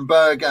Steve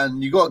Guttenberg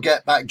and you got to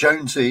get back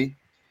Jonesy.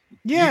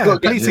 Yeah, got to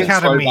get Police the intro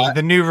Academy, back.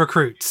 the new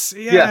recruits.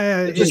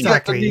 Yeah, Just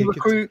exactly. get the new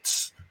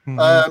recruits.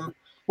 Mhm.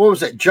 What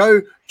was it?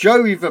 Joe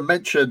even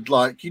mentioned,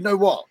 like, you know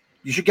what?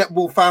 You should get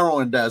Will Ferrell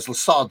in there as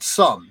Lassad's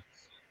son.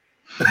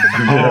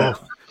 Oh,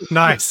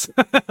 nice.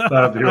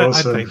 That'd be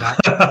awesome. I'd take that.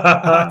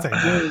 I'd take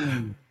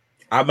that.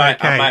 I might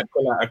Okay.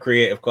 pull out a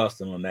creative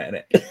casting on that,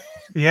 innit?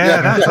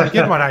 Yeah, that's a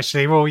good one,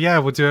 actually. Well, yeah,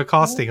 we'll do a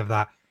casting of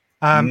that.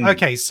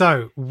 Okay,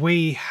 so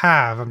we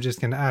have, I'm just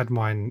going to add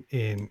mine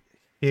in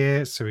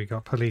here. So we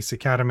got Police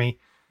Academy.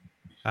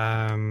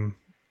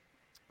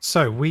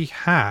 So we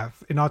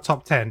have in our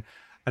top 10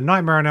 A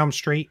Nightmare on Elm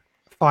Street,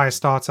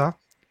 Firestarter,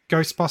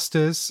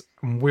 Ghostbusters,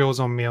 and Wheels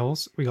on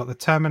Meals. We got The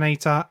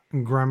Terminator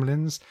and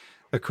Gremlins,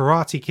 The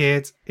Karate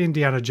Kid,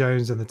 Indiana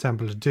Jones and the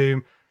Temple of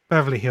Doom,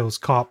 Beverly Hills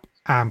Cop,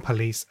 and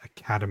Police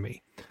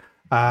Academy.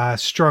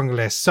 Strong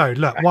list. So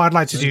look, what I'd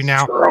like to do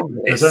now.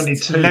 There's only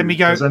two. Let me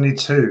go. There's only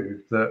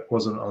two that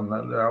wasn't on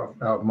that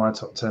out of my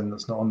top 10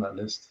 that's not on that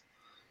list.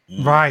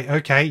 Right.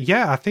 Okay.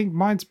 Yeah, I think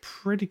mine's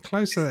pretty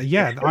close to that.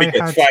 Yeah, I had.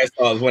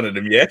 Firestar is one of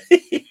them. Yeah.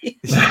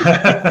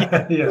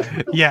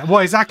 Yeah. Yeah. Well,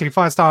 exactly.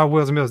 Firestar,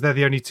 Wheels and Meals. They're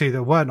the only two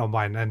that weren't on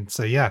mine, and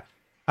so yeah.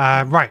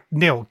 Right,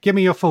 Neil, give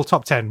me your full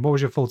top 10. What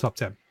was your full top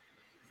 10?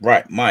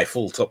 Right. My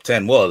full top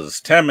 10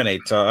 was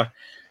Terminator,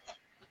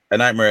 A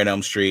Nightmare on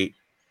Elm Street,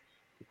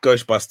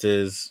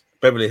 Ghostbusters,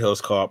 Beverly Hills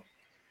Cop,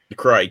 The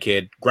Karate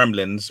Kid,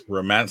 Gremlins,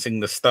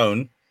 Romancing the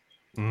Stone,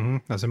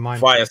 That's in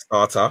mine.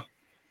 Firestarter,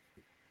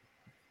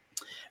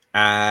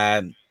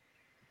 and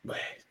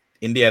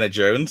Indiana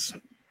Jones.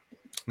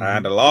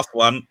 And the last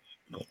one,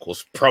 of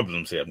course,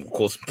 problems here. Of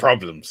course,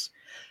 problems.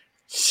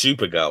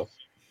 Supergirl.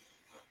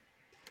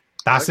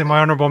 That's in my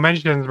honorable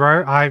mentions,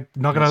 bro. I'm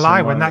not gonna That's lie.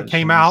 in When my that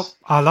came mentions.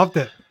 out, I loved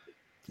it.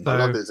 I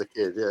loved it So as a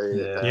kid.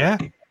 Yeah. yeah,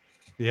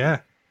 yeah,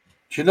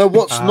 Do you know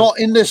what's not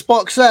in this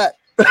box set?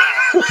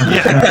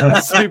 yeah.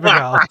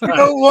 Supergirl. You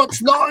know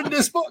what's not in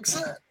this box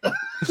set?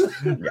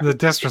 The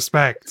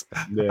disrespect.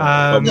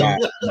 Yeah. But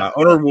my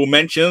honorable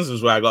mentions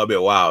was where I got a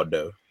bit wild,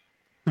 though.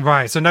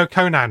 Right. So no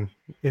Conan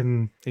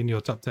in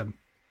your top 10.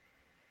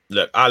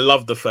 Look, I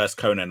love the first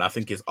Conan. I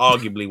think it's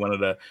arguably one of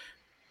the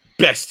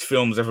best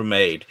films ever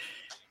made.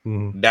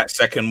 That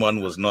second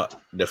one was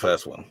not the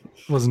first one.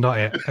 Was not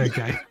it.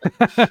 Okay.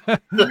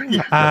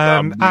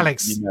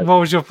 Alex, what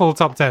was your full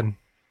top 10?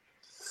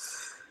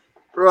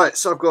 Right,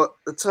 so I've got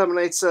The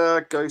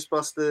Terminator,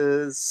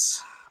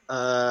 Ghostbusters,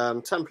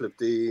 Temple of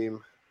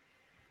Doom,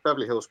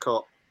 Beverly Hills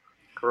Cop,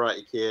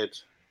 Karate Kid,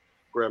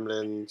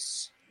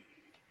 Gremlins,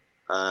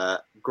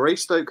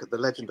 Greystoke, The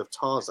Legend of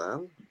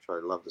Tarzan, which I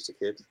loved as a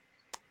kid.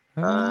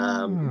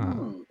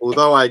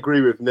 Although I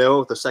agree with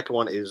Neil, the second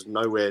one is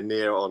nowhere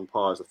near on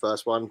par as the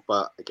first one.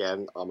 But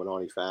again, I'm an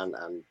Arnie fan,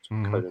 and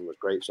Conan was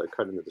great. So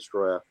Conan the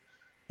Destroyer,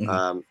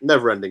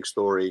 Never-Ending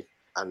Story,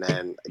 and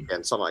then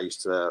again, something I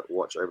used to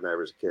watch over and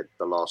over as a kid,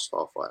 The Last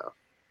Starfighter.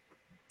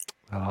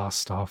 The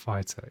Last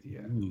Starfighter,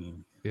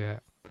 yeah.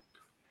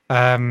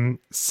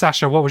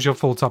 Sasha, what was your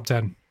full top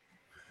 10?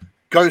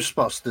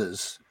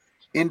 Ghostbusters,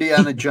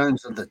 Indiana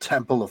Jones and the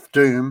Temple of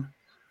Doom,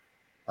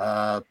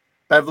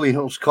 Beverly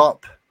Hills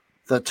Cop,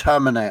 The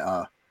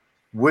Terminator,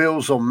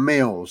 Wheels on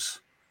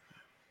Meals,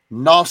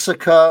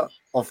 Nausicaa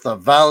of the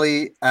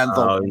Valley and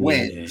the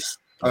Winds.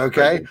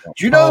 Okay,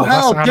 do you know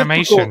how that's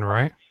animation,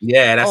 right?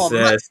 Yeah,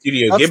 that's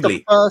Studio that's Ghibli.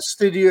 The first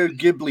Studio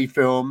Ghibli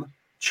film.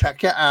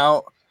 Check it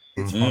out;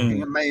 it's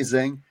fucking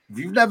amazing. If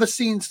you've never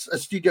seen a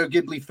Studio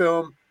Ghibli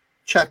film,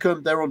 check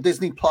them. They're on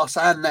Disney Plus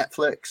and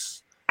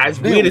Netflix. As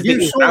weird as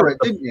you saw it,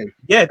 didn't you?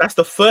 Yeah, that's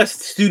the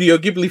first Studio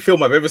Ghibli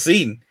film I've ever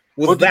seen.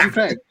 What did you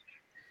think?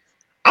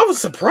 I was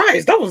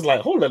surprised. I was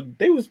like, hold on,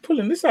 they was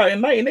pulling this out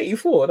in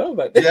 1984. And I was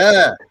like,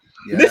 yeah.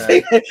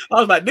 I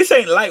was like, this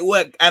ain't light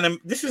work, and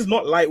this is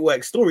not light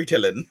work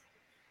storytelling.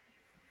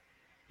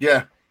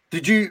 Yeah.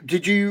 Did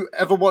you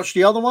ever watch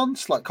the other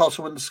ones, like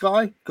Castle in the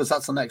Sky? Because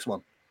that's the next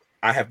one.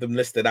 I have them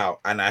listed out,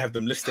 and I have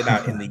them listed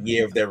out in the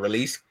year of their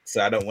release,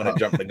 so I don't want to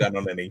jump the gun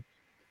on any.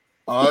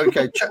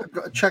 Okay,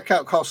 check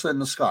out Castle in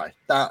the Sky.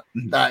 That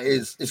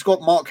is, it's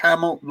got Mark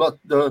Hamill. Look,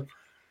 the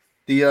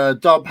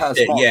dub has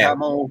Mark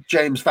Hamill,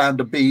 James Van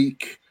Der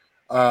Beek.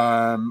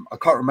 I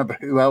can't remember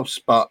who else,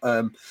 but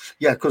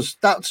yeah, because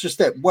that's just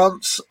it.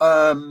 Once,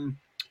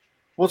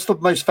 what's the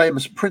most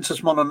famous? Princess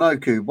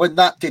Mononoke. When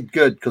that did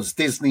good, because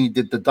Disney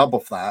did the dub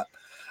of that.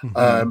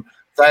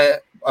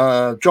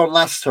 John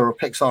Lasseter of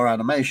Pixar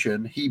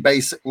Animation, he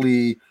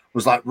basically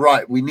was like,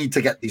 right, we need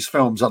to get these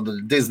films under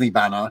the Disney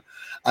banner.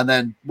 And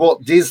then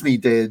what Disney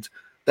did,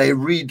 they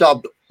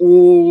redubbed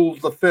all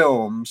the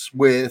films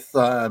with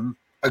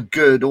a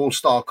good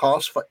all-star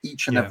cast for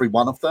each and every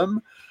one of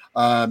them.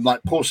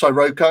 Like Paul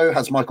Sirocco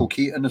has Michael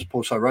Keaton as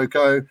Paul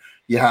Sirocco.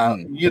 You have,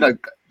 you know,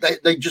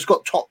 they just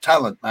got top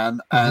talent, man.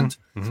 And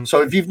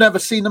so if you've never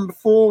seen them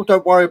before,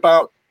 don't worry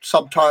about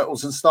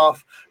subtitles and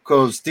stuff,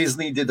 because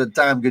Disney did a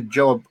damn good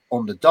job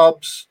on the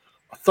dubs.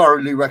 I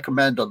thoroughly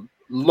recommend a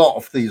lot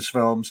of these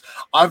films.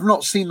 I've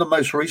not seen the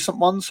most recent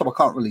ones, so I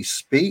can't really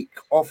speak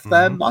of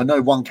them. I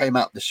know one came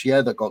out this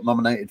year that got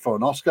nominated for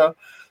an Oscar,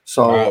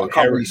 so I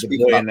can't really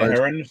speak about those.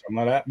 Something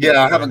like that.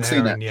 Yeah, I haven't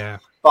seen it. Yeah,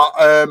 but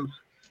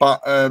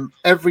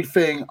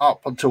everything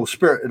up until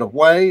Spirited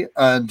Away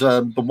and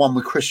the one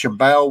with Christian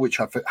Bale, which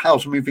I think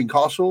Howl's Moving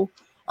Castle,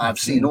 I've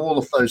seen all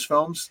of those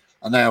films,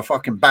 and they are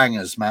fucking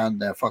bangers, man.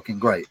 They're fucking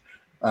great.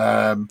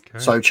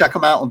 So check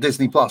them out on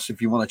Disney Plus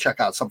if you want to check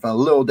out something a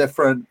little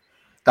different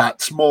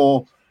that's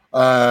more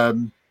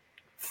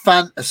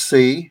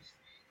fantasy,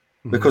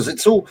 because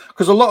it's all,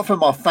 because a lot of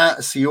them are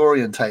fantasy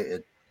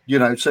orientated, you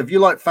know. So if you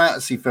like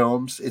fantasy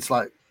films, it's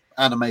like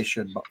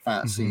animation but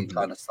fantasy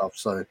kind of stuff,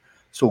 so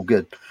it's all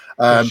good.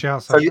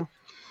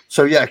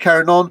 So yeah,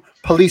 carrying on.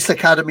 Police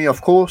Academy,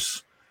 of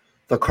course.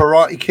 The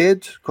Karate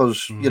Kid,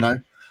 because you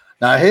know.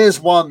 Now here's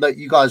one that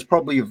you guys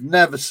probably have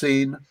never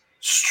seen: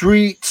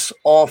 Streets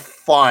of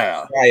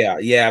Fire.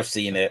 Yeah, I've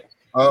seen it.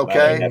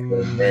 Okay.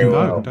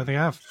 No, don't think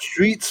I have.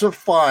 Streets of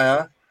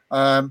Fire.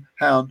 Hang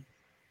on.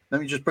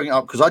 Let me just bring it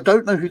up, because I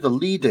don't know who the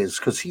lead is,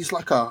 because he's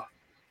like a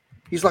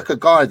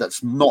guy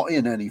that's not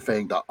in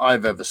anything that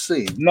I've ever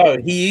seen. No,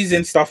 he's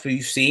in stuff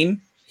you've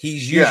seen.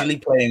 He's usually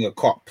playing a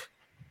cop.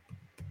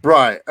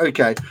 Right,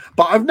 okay.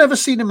 But I've never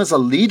seen him as a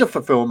leader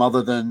for film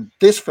other than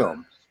this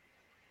film.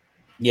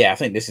 Yeah, I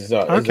think this is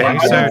okay.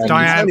 So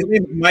Diane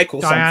Lane, Michael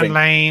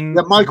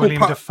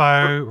William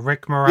Dafoe,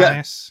 Rick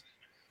Moranis.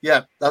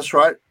 Yeah, that's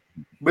right.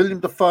 William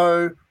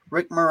Dafoe,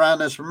 Rick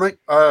Moranis.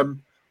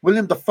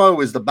 William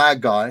Dafoe is the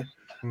bad guy.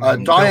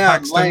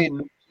 Diane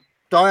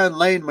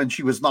Lane, when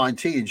she was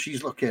 19,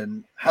 she's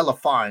looking hella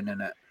fine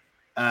in it.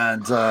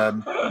 And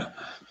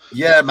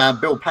yeah, man,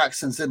 Bill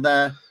Paxton's in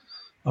there.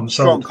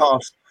 Strong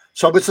cast.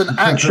 So it's an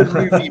action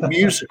movie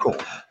musical.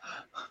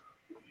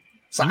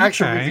 It's an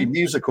action movie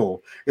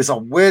musical. It's a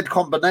weird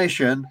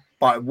combination,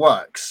 but it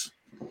works.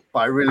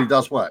 But it really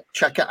does work.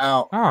 Check it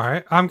out. All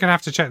right, I'm gonna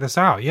have to check this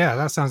out. Yeah,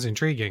 that sounds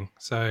intriguing.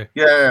 So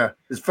yeah,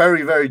 it's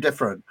very, very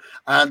different.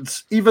 And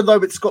even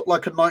though it's got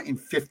like a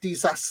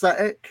 1950s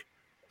aesthetic,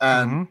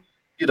 and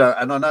you know,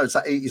 and I know it's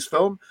an 80s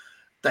film,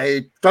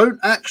 they don't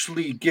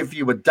actually give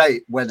you a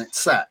date when it's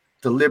set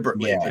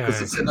deliberately,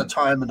 because it's in a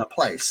time and a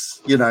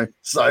place. You know,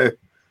 so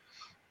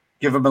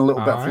give them a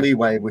little bit of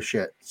leeway with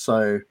shit.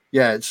 So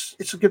yeah,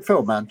 it's a good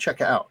film, man.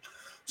 Check it out.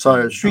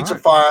 So Streets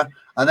of Fire,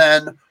 and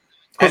then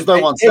because no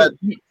one said.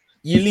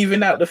 You're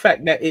leaving out the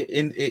fact that it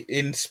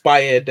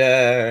inspired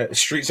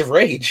Streets of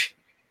Rage.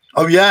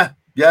 Oh yeah,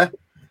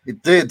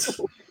 it did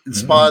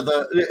inspire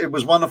it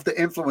was one of the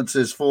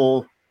influences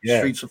for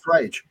Streets of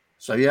Rage.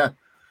 So yeah,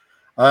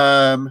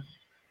 and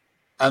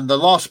the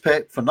last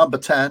pick for number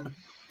 10,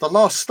 The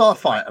Last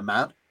Starfighter.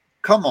 Man,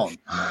 come on,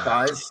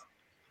 guys.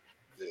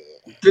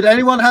 Did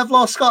anyone have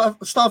Last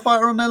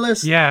Starfighter on their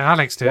list? Yeah,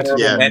 Alex did.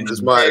 Yeah,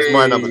 it's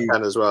my number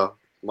 10 as well.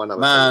 My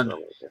number 10 as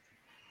well.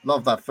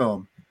 Love that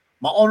film.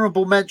 My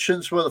honorable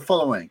mentions were the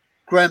following: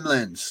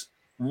 Gremlins,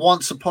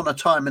 Once Upon a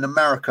Time in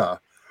America,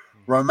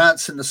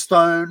 Romance in the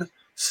Stone,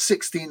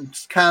 16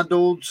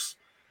 Candles,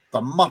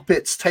 The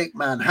Muppets Take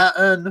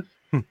Manhattan,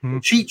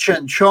 Cheech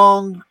and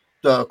Chong,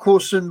 The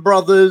Coulson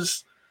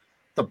Brothers,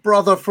 The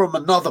Brother from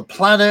Another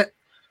Planet,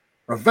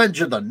 Revenge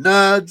of the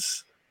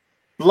Nerds,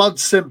 Blood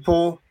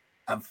Simple,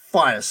 and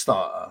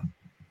Firestarter.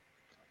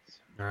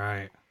 All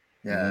right.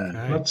 Yeah.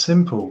 Okay. Blood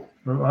Simple.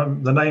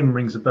 The name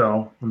rings a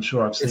bell. I'm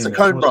sure I've seen it. It's the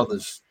Coen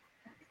Brothers.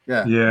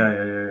 Yeah.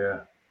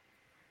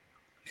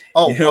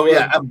 Oh,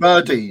 yeah, and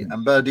Birdie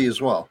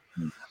as well.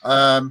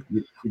 And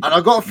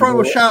I got to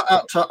throw a shout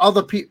out to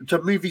other people,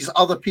 to movies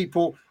other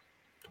people.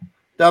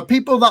 There are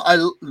people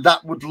that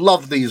would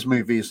love these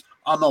movies.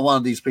 I'm not one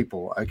of these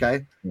people,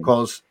 okay?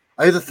 Because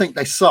I either think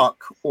they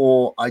suck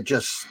or I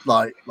just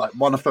like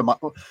one of them.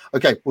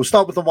 Okay, we'll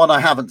start with the one I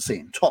haven't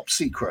seen, Top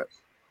Secret.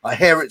 I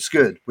hear it's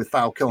good with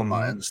Val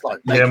Kilmer, and it's like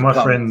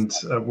my friend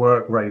at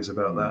work raves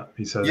about that.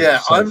 He says,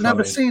 I've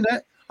never seen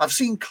it. I've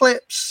seen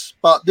clips,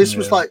 but this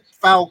was like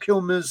Val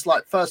Kilmer's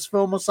like first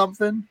film or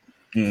something.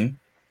 Mm-hmm.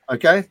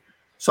 Okay,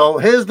 so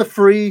here's the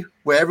 3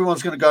 where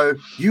everyone's going to go,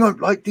 you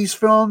don't like these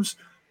films?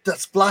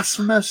 That's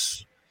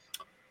blasphemous.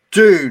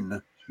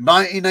 Dune,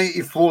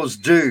 1984's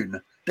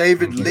Dune,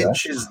 David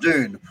Lynch's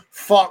Dune.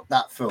 Fuck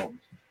that film.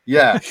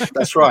 Yeah,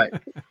 that's right.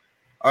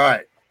 All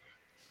right.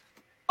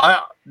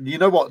 You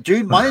know what,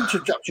 Dune? My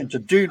introduction to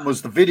Dune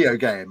was the video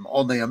game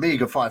on the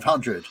Amiga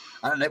 500,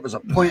 and it was a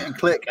point and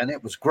click, and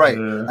it was great.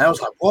 And I was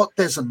like, "What?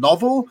 There's a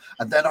novel?"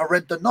 And then I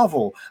read the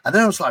novel, and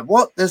then I was like,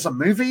 "What? There's a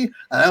movie?"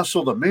 And I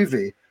saw the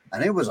movie,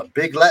 and it was a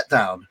big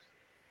letdown.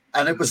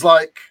 And it was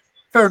like,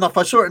 fair enough,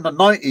 I saw it in the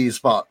 90s,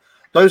 but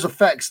those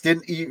effects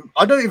didn't even,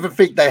 I don't even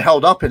think they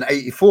held up in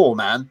 84,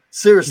 man.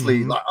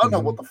 Seriously, like, I don't know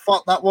what the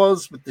fuck that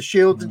was with the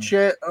shield and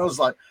shit. I was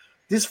like,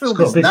 this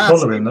film is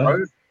nasty,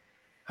 bro.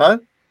 Huh?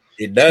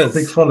 It does.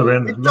 It's got a big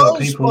following. A lot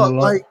of people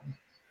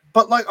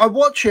but I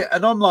watch it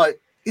and I'm like,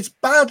 it's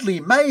badly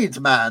made,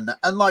 man.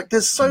 And like,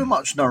 there's so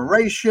much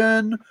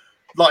narration,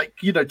 like,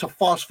 you know, to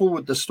fast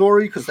forward the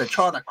story because they're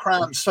trying to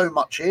cram so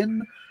much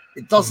in.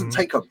 It doesn't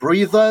take a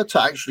breather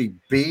to actually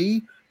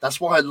be. That's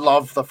why I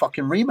love the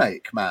fucking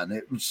remake, man.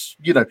 It was,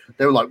 you know,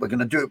 they were like, we're going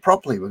to do it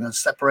properly. We're going to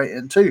separate it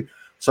in 2.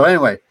 So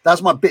anyway,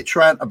 that's my bitch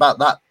rant about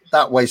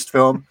that waste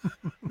film.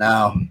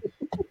 Now,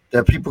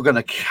 there are people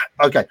going to,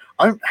 okay,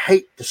 I don't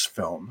hate this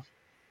film.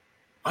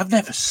 I've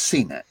never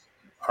seen it.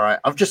 All right.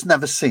 I've just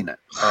never seen it.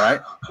 All right.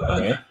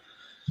 Okay.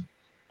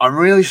 I'm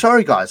really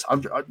sorry, guys.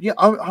 I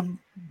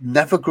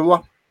never grew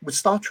up with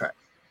Star Trek.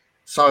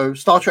 So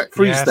Star Trek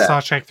 3's there.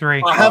 Star Trek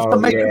 3. I have to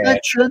make a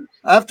mention.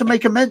 I have to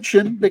make a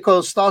mention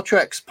because Star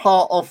Trek's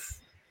part of,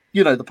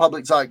 you know, the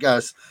public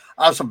zeitgeist.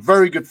 I have some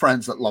very good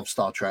friends that love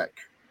Star Trek.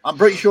 I'm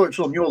pretty sure it's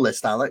on your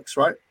list, Alex,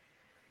 right?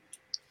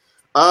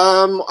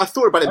 I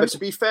thought about it, but to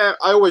be fair,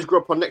 I always grew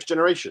up on Next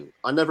Generation.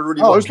 I never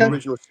really watched the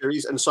original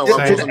series, and so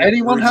did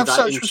anyone have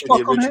such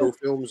respect on original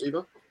films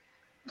either?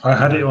 I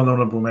had it on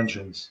honorable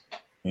mentions.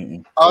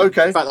 Oh,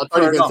 okay. In fact, I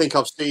don't even think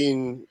I've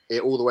seen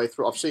it all the way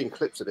through. I've seen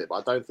clips of it, but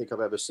I don't think I've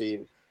ever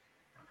seen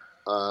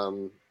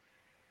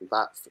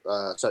that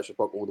Search for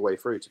Spock all the way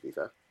through, to be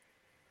fair.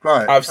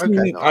 Right. I've seen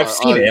it. I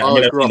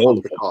grew up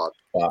on the card.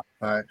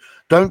 Right.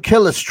 Don't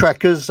kill us,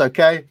 Trekkers,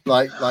 okay?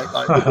 Like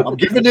I'm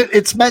giving it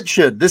its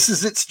mention. This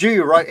is its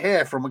due right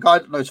here from a guy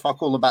that knows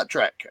fuck all about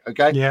Trek,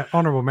 okay? Yeah,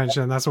 honorable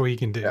mention. That's all you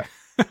can do. Yeah.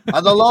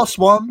 And the last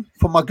one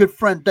from my good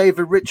friend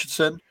David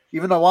Richardson,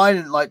 even though I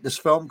didn't like this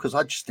film because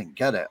I just didn't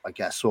get it, I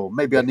guess, or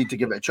maybe I need to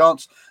give it a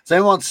chance. Has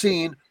anyone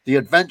seen The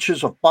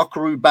Adventures of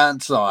Buckaroo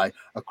Banzai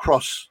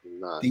Across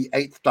the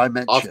Eighth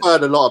Dimension? I've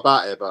heard a lot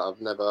about it, but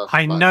I've never.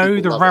 I know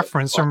the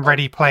reference from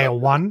Ready Player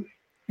One.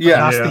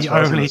 Yeah, that's the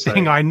only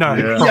thing I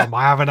know from.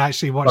 I haven't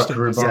actually watched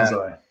Buckaroo it.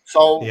 Banzai.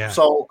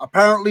 So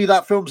apparently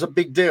that film's a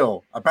big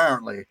deal.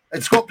 Apparently,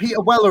 it's got Peter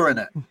Weller in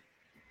it.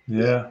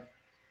 Yeah,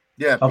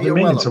 I've been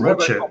meaning to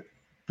watch it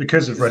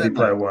because of Ready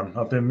Player One.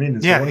 I've been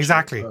meaning to watch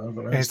exactly. it.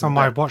 It's on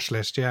my watch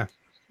list. Yeah.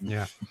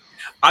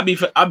 I'll be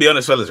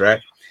honest, fellas.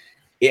 Right?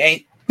 It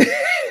ain't.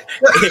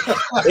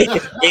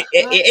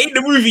 it ain't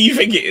the movie you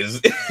think it is.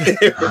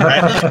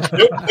 Right?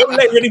 Don't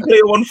let Ready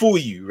Player One fool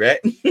you. Right?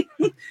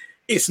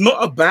 It's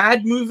not a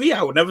bad movie.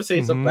 I would never say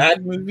it's a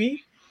bad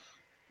movie,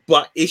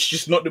 but it's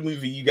just not the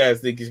movie you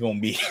guys think it's going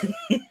to be.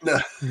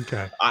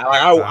 Okay.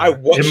 I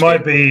watched it.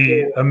 Might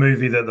be a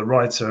movie that the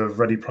writer of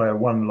Ready Player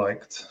One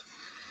liked.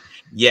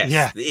 Yes.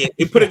 Yeah.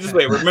 It put it this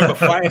way. Remember,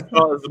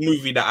 Firestar is a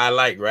movie that I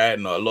like, right?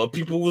 And a lot of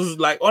people was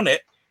like on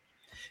it.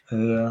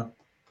 Yeah.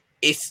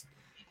 It's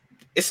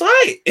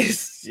right.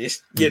 It's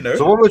you know.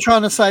 So what we're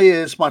trying to say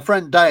is, my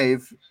friend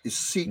Dave is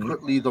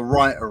secretly the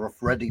writer of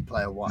Ready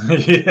Player One.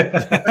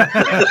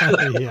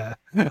 Yeah.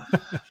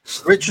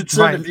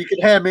 Richardson, if you can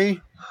hear me,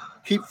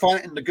 keep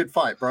fighting the good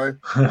fight, bro.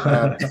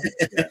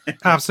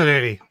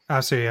 Absolutely.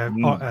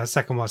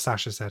 Second what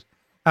Sasha said.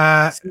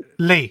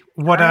 Lee,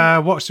 what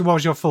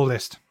was your full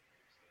list?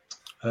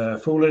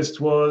 Full list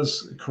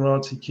was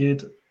Karate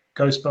Kid,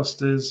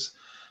 Ghostbusters,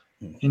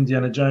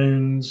 Indiana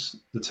Jones,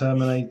 The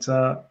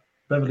Terminator,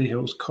 Beverly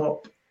Hills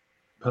Cop,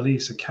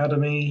 Police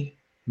Academy,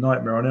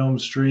 Nightmare on Elm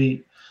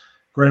Street,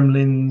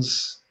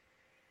 Gremlins,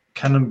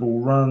 Cannonball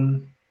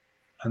Run,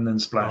 and then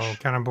Splash. Oh,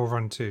 Cannonball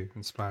Run 2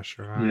 and Splash.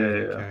 Right. Yeah.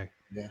 Okay.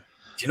 Yeah. Do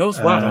you know what's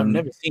wild? I've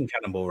never seen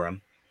Cannonball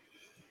Run.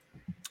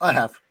 I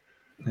have.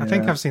 I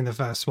think I've seen the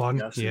first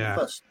one. I've seen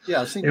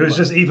it was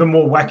just even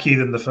more wacky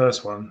than the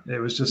first one. It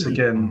was just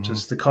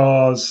just the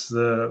cars,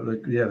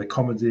 the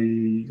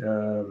comedy,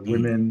 the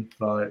women.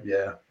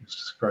 It's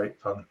just great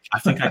fun. I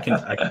think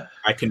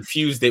I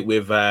confused it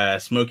with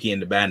Smokey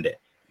and the Bandit.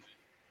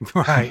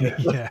 Right.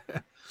 Yeah.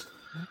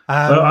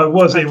 It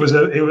was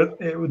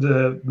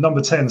the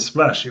number 10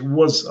 Splash. I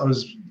was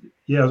almost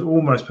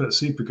put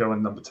Supergirl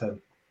in number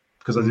 10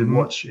 because I did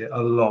watch it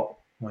a lot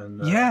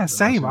When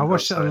same. I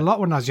watched it a lot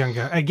when I was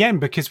younger. Again,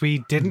 because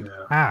we didn't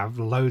have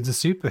loads of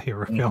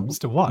superhero films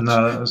to watch.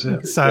 No, that was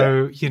it.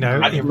 So you know,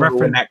 I remember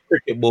when that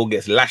cricket ball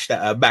gets lashed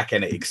at her back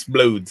and it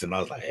explodes, and I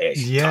was like, "Hey,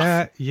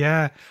 tough.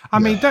 I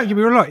mean, don't get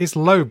me wrong. It's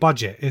low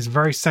budget. It's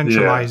very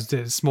centralized,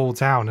 small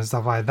town and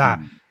stuff like that.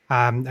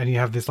 And you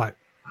have this like.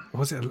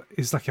 Was it?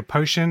 It's like a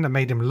potion that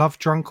made him love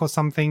drunk or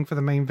something for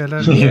the main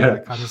villain,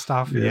 that kind of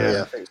stuff.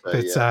 I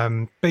think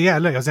so, but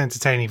look, it was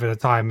entertaining for the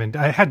time, and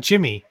it had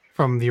Jimmy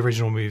from the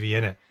original movie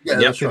in it.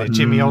 That's right.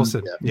 Jimmy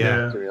Olsen.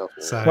 Jimmy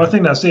Olsen, So, well, I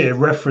think that's it. It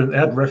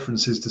had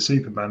references to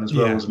Superman as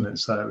well, wasn't it?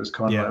 So it was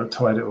kind of like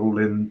tied it all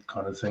in,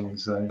 kind of thing.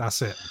 So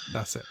that's it.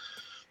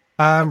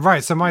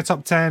 Right. So my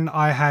top 10,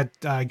 I had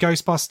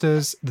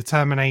Ghostbusters, The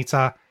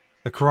Terminator,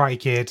 The Karate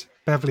Kid,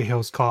 Beverly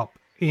Hills Cop,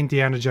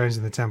 Indiana Jones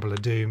and the Temple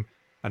of Doom,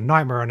 A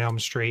Nightmare on Elm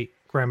Street,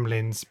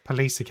 Gremlins,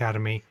 Police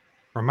Academy,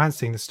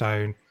 Romancing the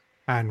Stone,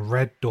 and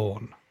Red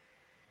Dawn.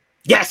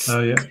 Yes.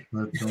 Oh yeah.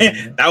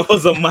 That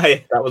was on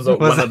my. That was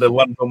one of the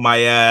ones on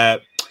my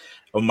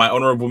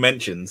honorable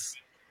mentions.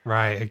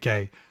 Right.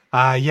 Okay.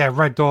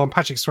 Red Dawn,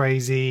 Patrick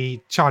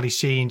Swayze, Charlie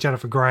Sheen,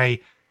 Jennifer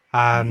Grey.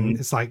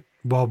 It's like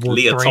World War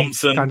Leah III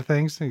Thompson kind of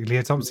things.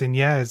 Leah Thompson.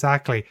 Yeah,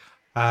 exactly.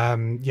 It's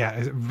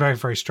a very,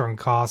 very strong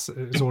cast.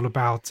 It's all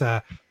about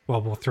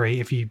World War III.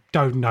 If you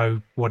don't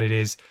know what it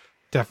is,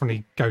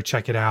 definitely go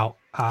check it out.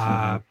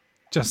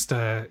 Just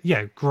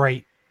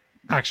great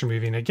action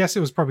movie, and I guess it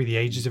was probably the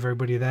ages of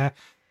everybody there.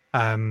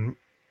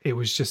 It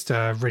was just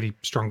a really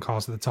strong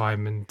cast at the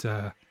time, and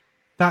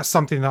that's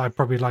something that I'd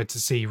probably like to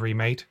see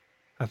remade.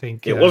 I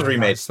think it was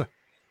remade.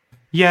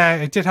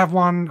 It did have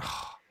one.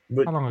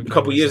 How long ago? A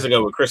couple years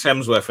ago with Chris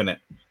Hemsworth in it.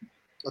 I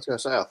was going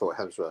to say, I thought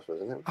Hemsworth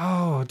was in it.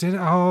 Oh,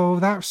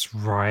 that's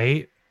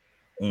right.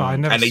 I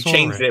never and they saw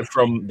changed it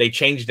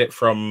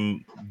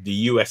from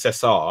the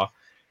USSR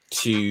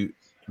to.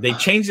 They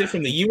changed it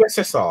from the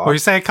USSR. Well, you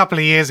say a couple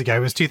of years ago. It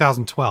was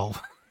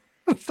 2012.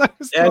 A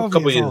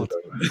couple of years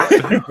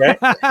ago.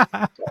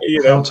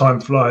 How time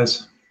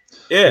flies.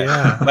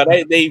 Yeah. But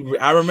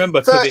I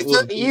remember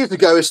 30 years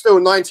ago is still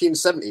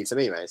 1970 to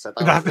me, mate. So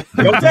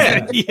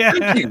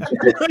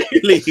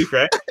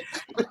right?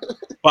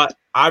 But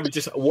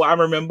what I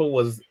remember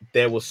was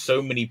there were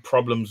so many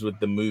problems with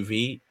the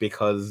movie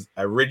because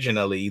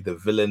originally the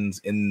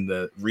villains in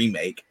the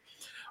remake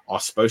are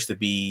supposed to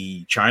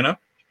be China.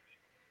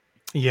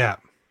 Yeah.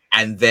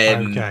 And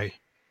then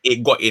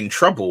it got in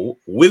trouble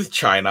with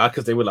China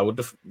because they were like,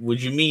 what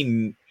do you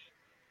mean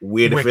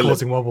we're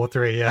causing World War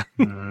III, yeah.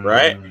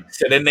 Right?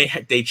 So then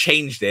they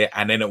changed it,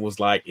 and then it was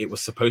like it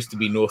was supposed to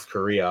be North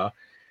Korea.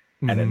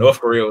 And then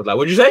North Korea was like,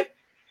 what'd you say?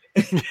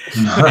 And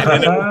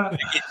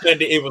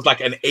then it was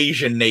like an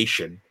Asian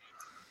nation.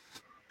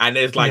 And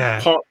there's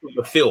like parts of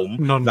the film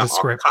that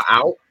are cut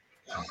out.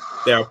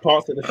 There are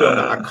parts of the film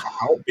that are cut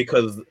out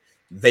because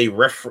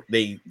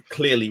they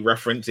clearly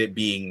reference it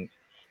being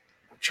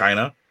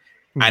China,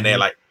 and they're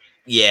like,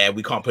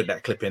 we can't put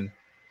that clip in.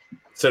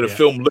 So the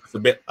film looks a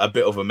bit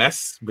of a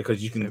mess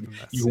because you can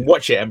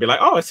watch it and be like,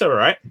 oh, it's all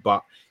right,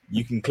 but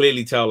you can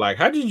clearly tell like,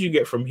 how did you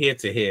get from here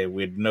to here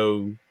with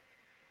no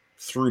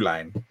through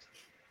line?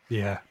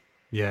 My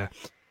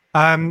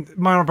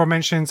honorable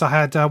mentions, I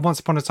had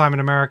Once Upon a Time in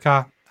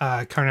America,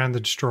 Conan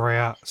the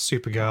Destroyer,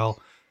 Supergirl,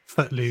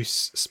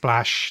 Footloose,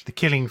 Splash, The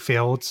Killing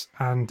Fields,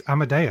 and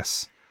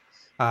Amadeus.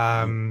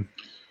 Have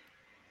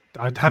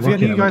any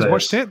of you guys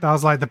watched it? That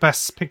was like the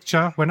best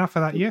picture winner for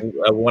that year.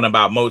 One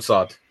about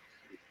Mozart.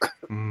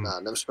 No,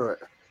 never saw it.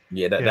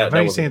 I've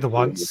only seen it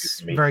once.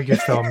 Very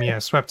good film.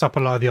 Swept up a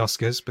lot of the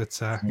Oscars, but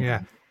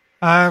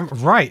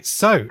right.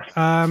 So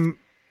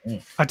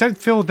I don't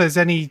feel there's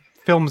any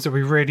films that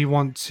we really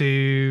want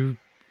to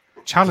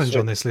challenge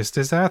on this list,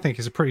 is there? I think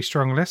it's a pretty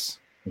strong list.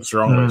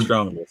 Strong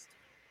list.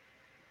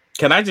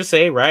 Can I just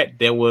say, right?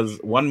 There was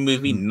one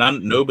movie,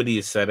 nobody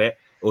has said it,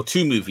 or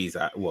two movies.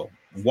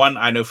 One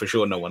I know for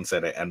sure no one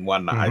said it, and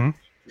one that I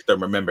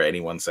don't remember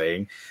anyone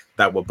saying,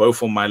 that were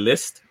both on my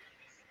list,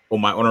 or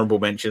my honorable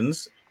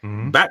mentions.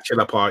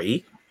 Bachelor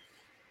Party.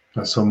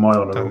 That's on my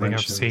honorable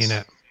mentions. I don't think I've seen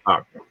it. Oh,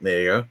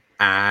 there you go.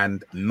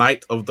 And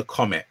Night of the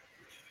Comet.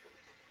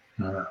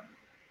 Never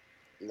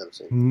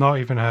seen it. Not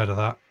even heard of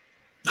that.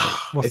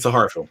 It's a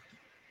horror film.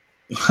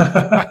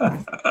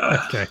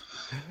 Okay.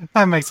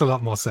 That makes a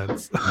lot more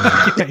sense.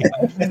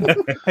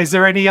 Is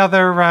there any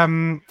other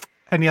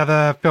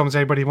films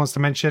anybody wants to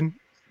mention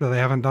that they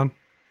haven't done?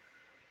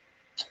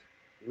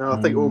 No,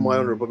 I think all my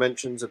honourable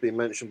mentions have been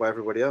mentioned by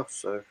everybody else.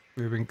 So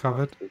we've been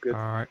covered. Good.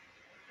 All right.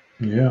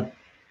 Yeah.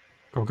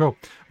 Cool.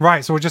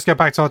 Right, so we'll just go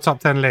back to our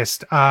top 10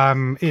 list.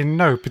 In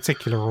no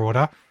particular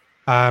order.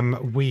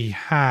 We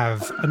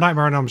have A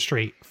Nightmare on Elm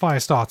Street,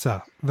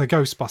 Firestarter, The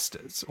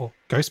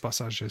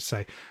Ghostbusters, I should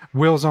say,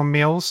 Wheels on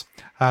Meals,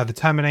 The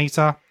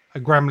Terminator,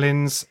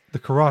 Gremlins, The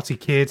Karate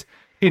Kid,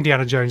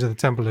 Indiana Jones and the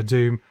Temple of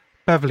Doom,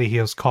 Beverly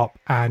Hills Cop,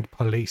 and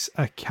Police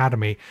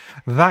Academy.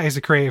 That is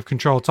a Creative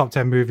Control top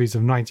 10 movies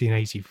of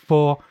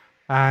 1984.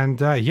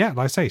 And like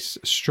I say,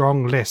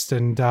 strong list.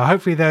 And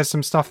hopefully there's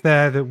some stuff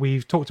there that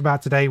we've talked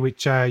about today,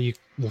 which you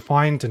will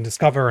find and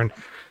discover and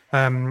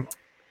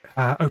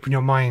open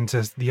your mind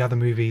to the other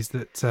movies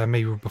that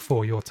maybe were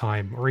before your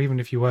time, or even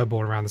if you were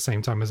born around the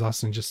same time as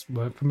us and just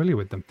weren't familiar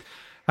with them.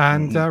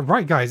 And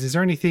right, guys, is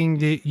there anything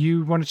that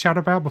you want to chat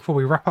about before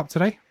we wrap up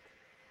today?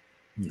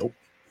 Nope.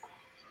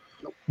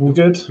 All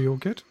good. We all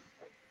good?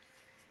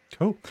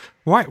 Cool.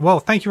 Right. Well,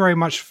 thank you very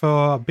much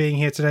for being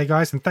here today,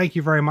 guys. And thank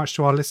you very much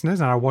to our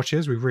listeners and our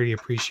watchers. We really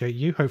appreciate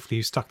you. Hopefully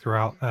you stuck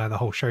throughout the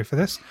whole show for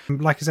this.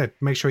 Like I said,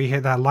 make sure you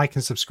hit that like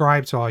and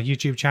subscribe to our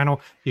YouTube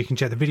channel. You can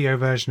check the video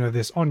version of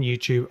this on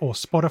YouTube or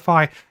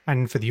Spotify.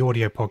 And for the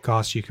audio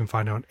podcast, you can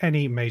find it on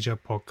any major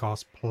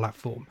podcast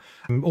platform.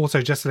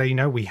 Also, just to let you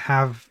know, we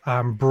have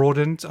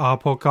broadened our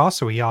podcast.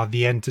 So we are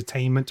the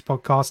entertainment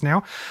podcast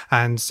now.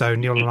 And so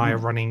Neil and I are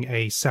running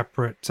a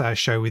separate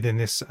show within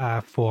this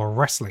for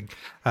wrestling.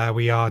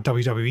 We are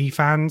WWE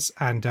fans,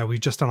 and we've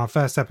just done our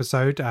first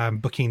episode,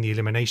 booking the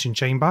Elimination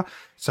Chamber.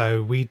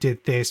 So we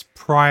did this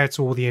prior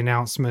to all the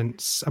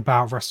announcements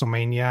about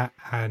WrestleMania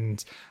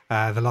and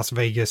the Las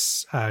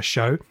Vegas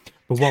show.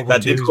 But what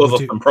that did cause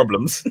us some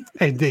problems.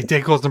 It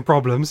did cause some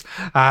problems,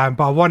 but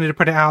I wanted to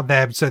put it out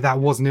there so that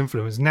wasn't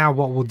influenced. Now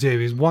what we'll do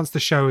is once the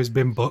show has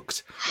been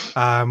booked,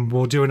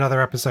 we'll do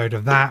another episode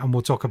of that, and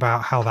we'll talk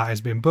about how that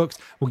has been booked.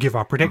 We'll give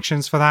our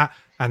predictions for that,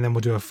 and then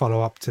we'll do a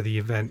follow-up to the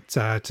event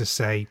to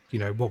say, you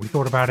know, what we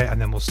thought about it,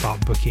 and then we'll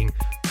start booking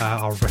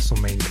our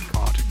WrestleMania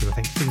card, because I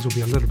think things will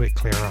be a little bit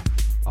clearer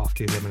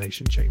after the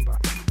Elimination Chamber.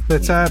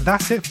 But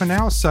that's it for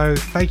now, so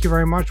thank you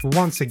very much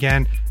once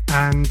again,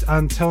 and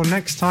until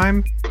next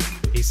time,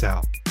 peace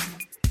out.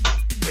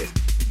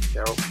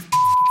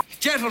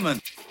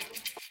 Gentlemen,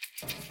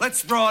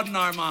 let's broaden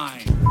our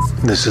minds.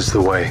 This is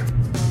the way.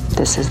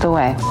 This is the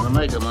way. I'm gonna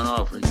make him an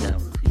offer he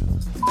can't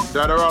refuse.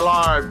 Dead or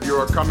alive, you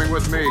are coming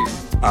with me.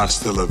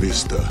 Hasta la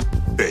vista,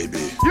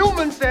 baby.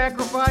 Human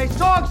sacrifice,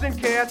 dogs and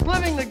cats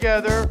living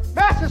together,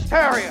 mass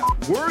hysteria.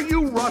 Were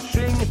you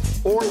rushing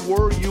or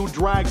were you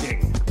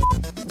dragging?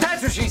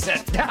 That's what she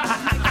said.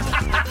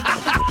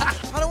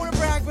 I don't want to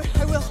brag, but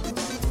I will.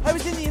 I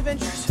was in the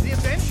Avengers. The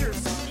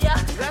Avengers? Yeah.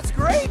 That's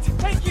great.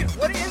 Thank you.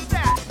 What is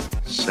that?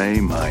 Say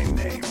my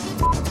name.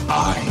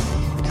 I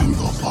am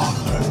your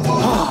father.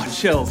 Oh,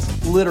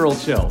 chills. Literal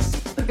chills.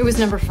 It was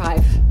number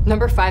 5.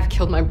 Number 5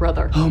 killed my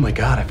brother. Oh my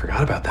God, I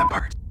forgot about that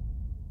part.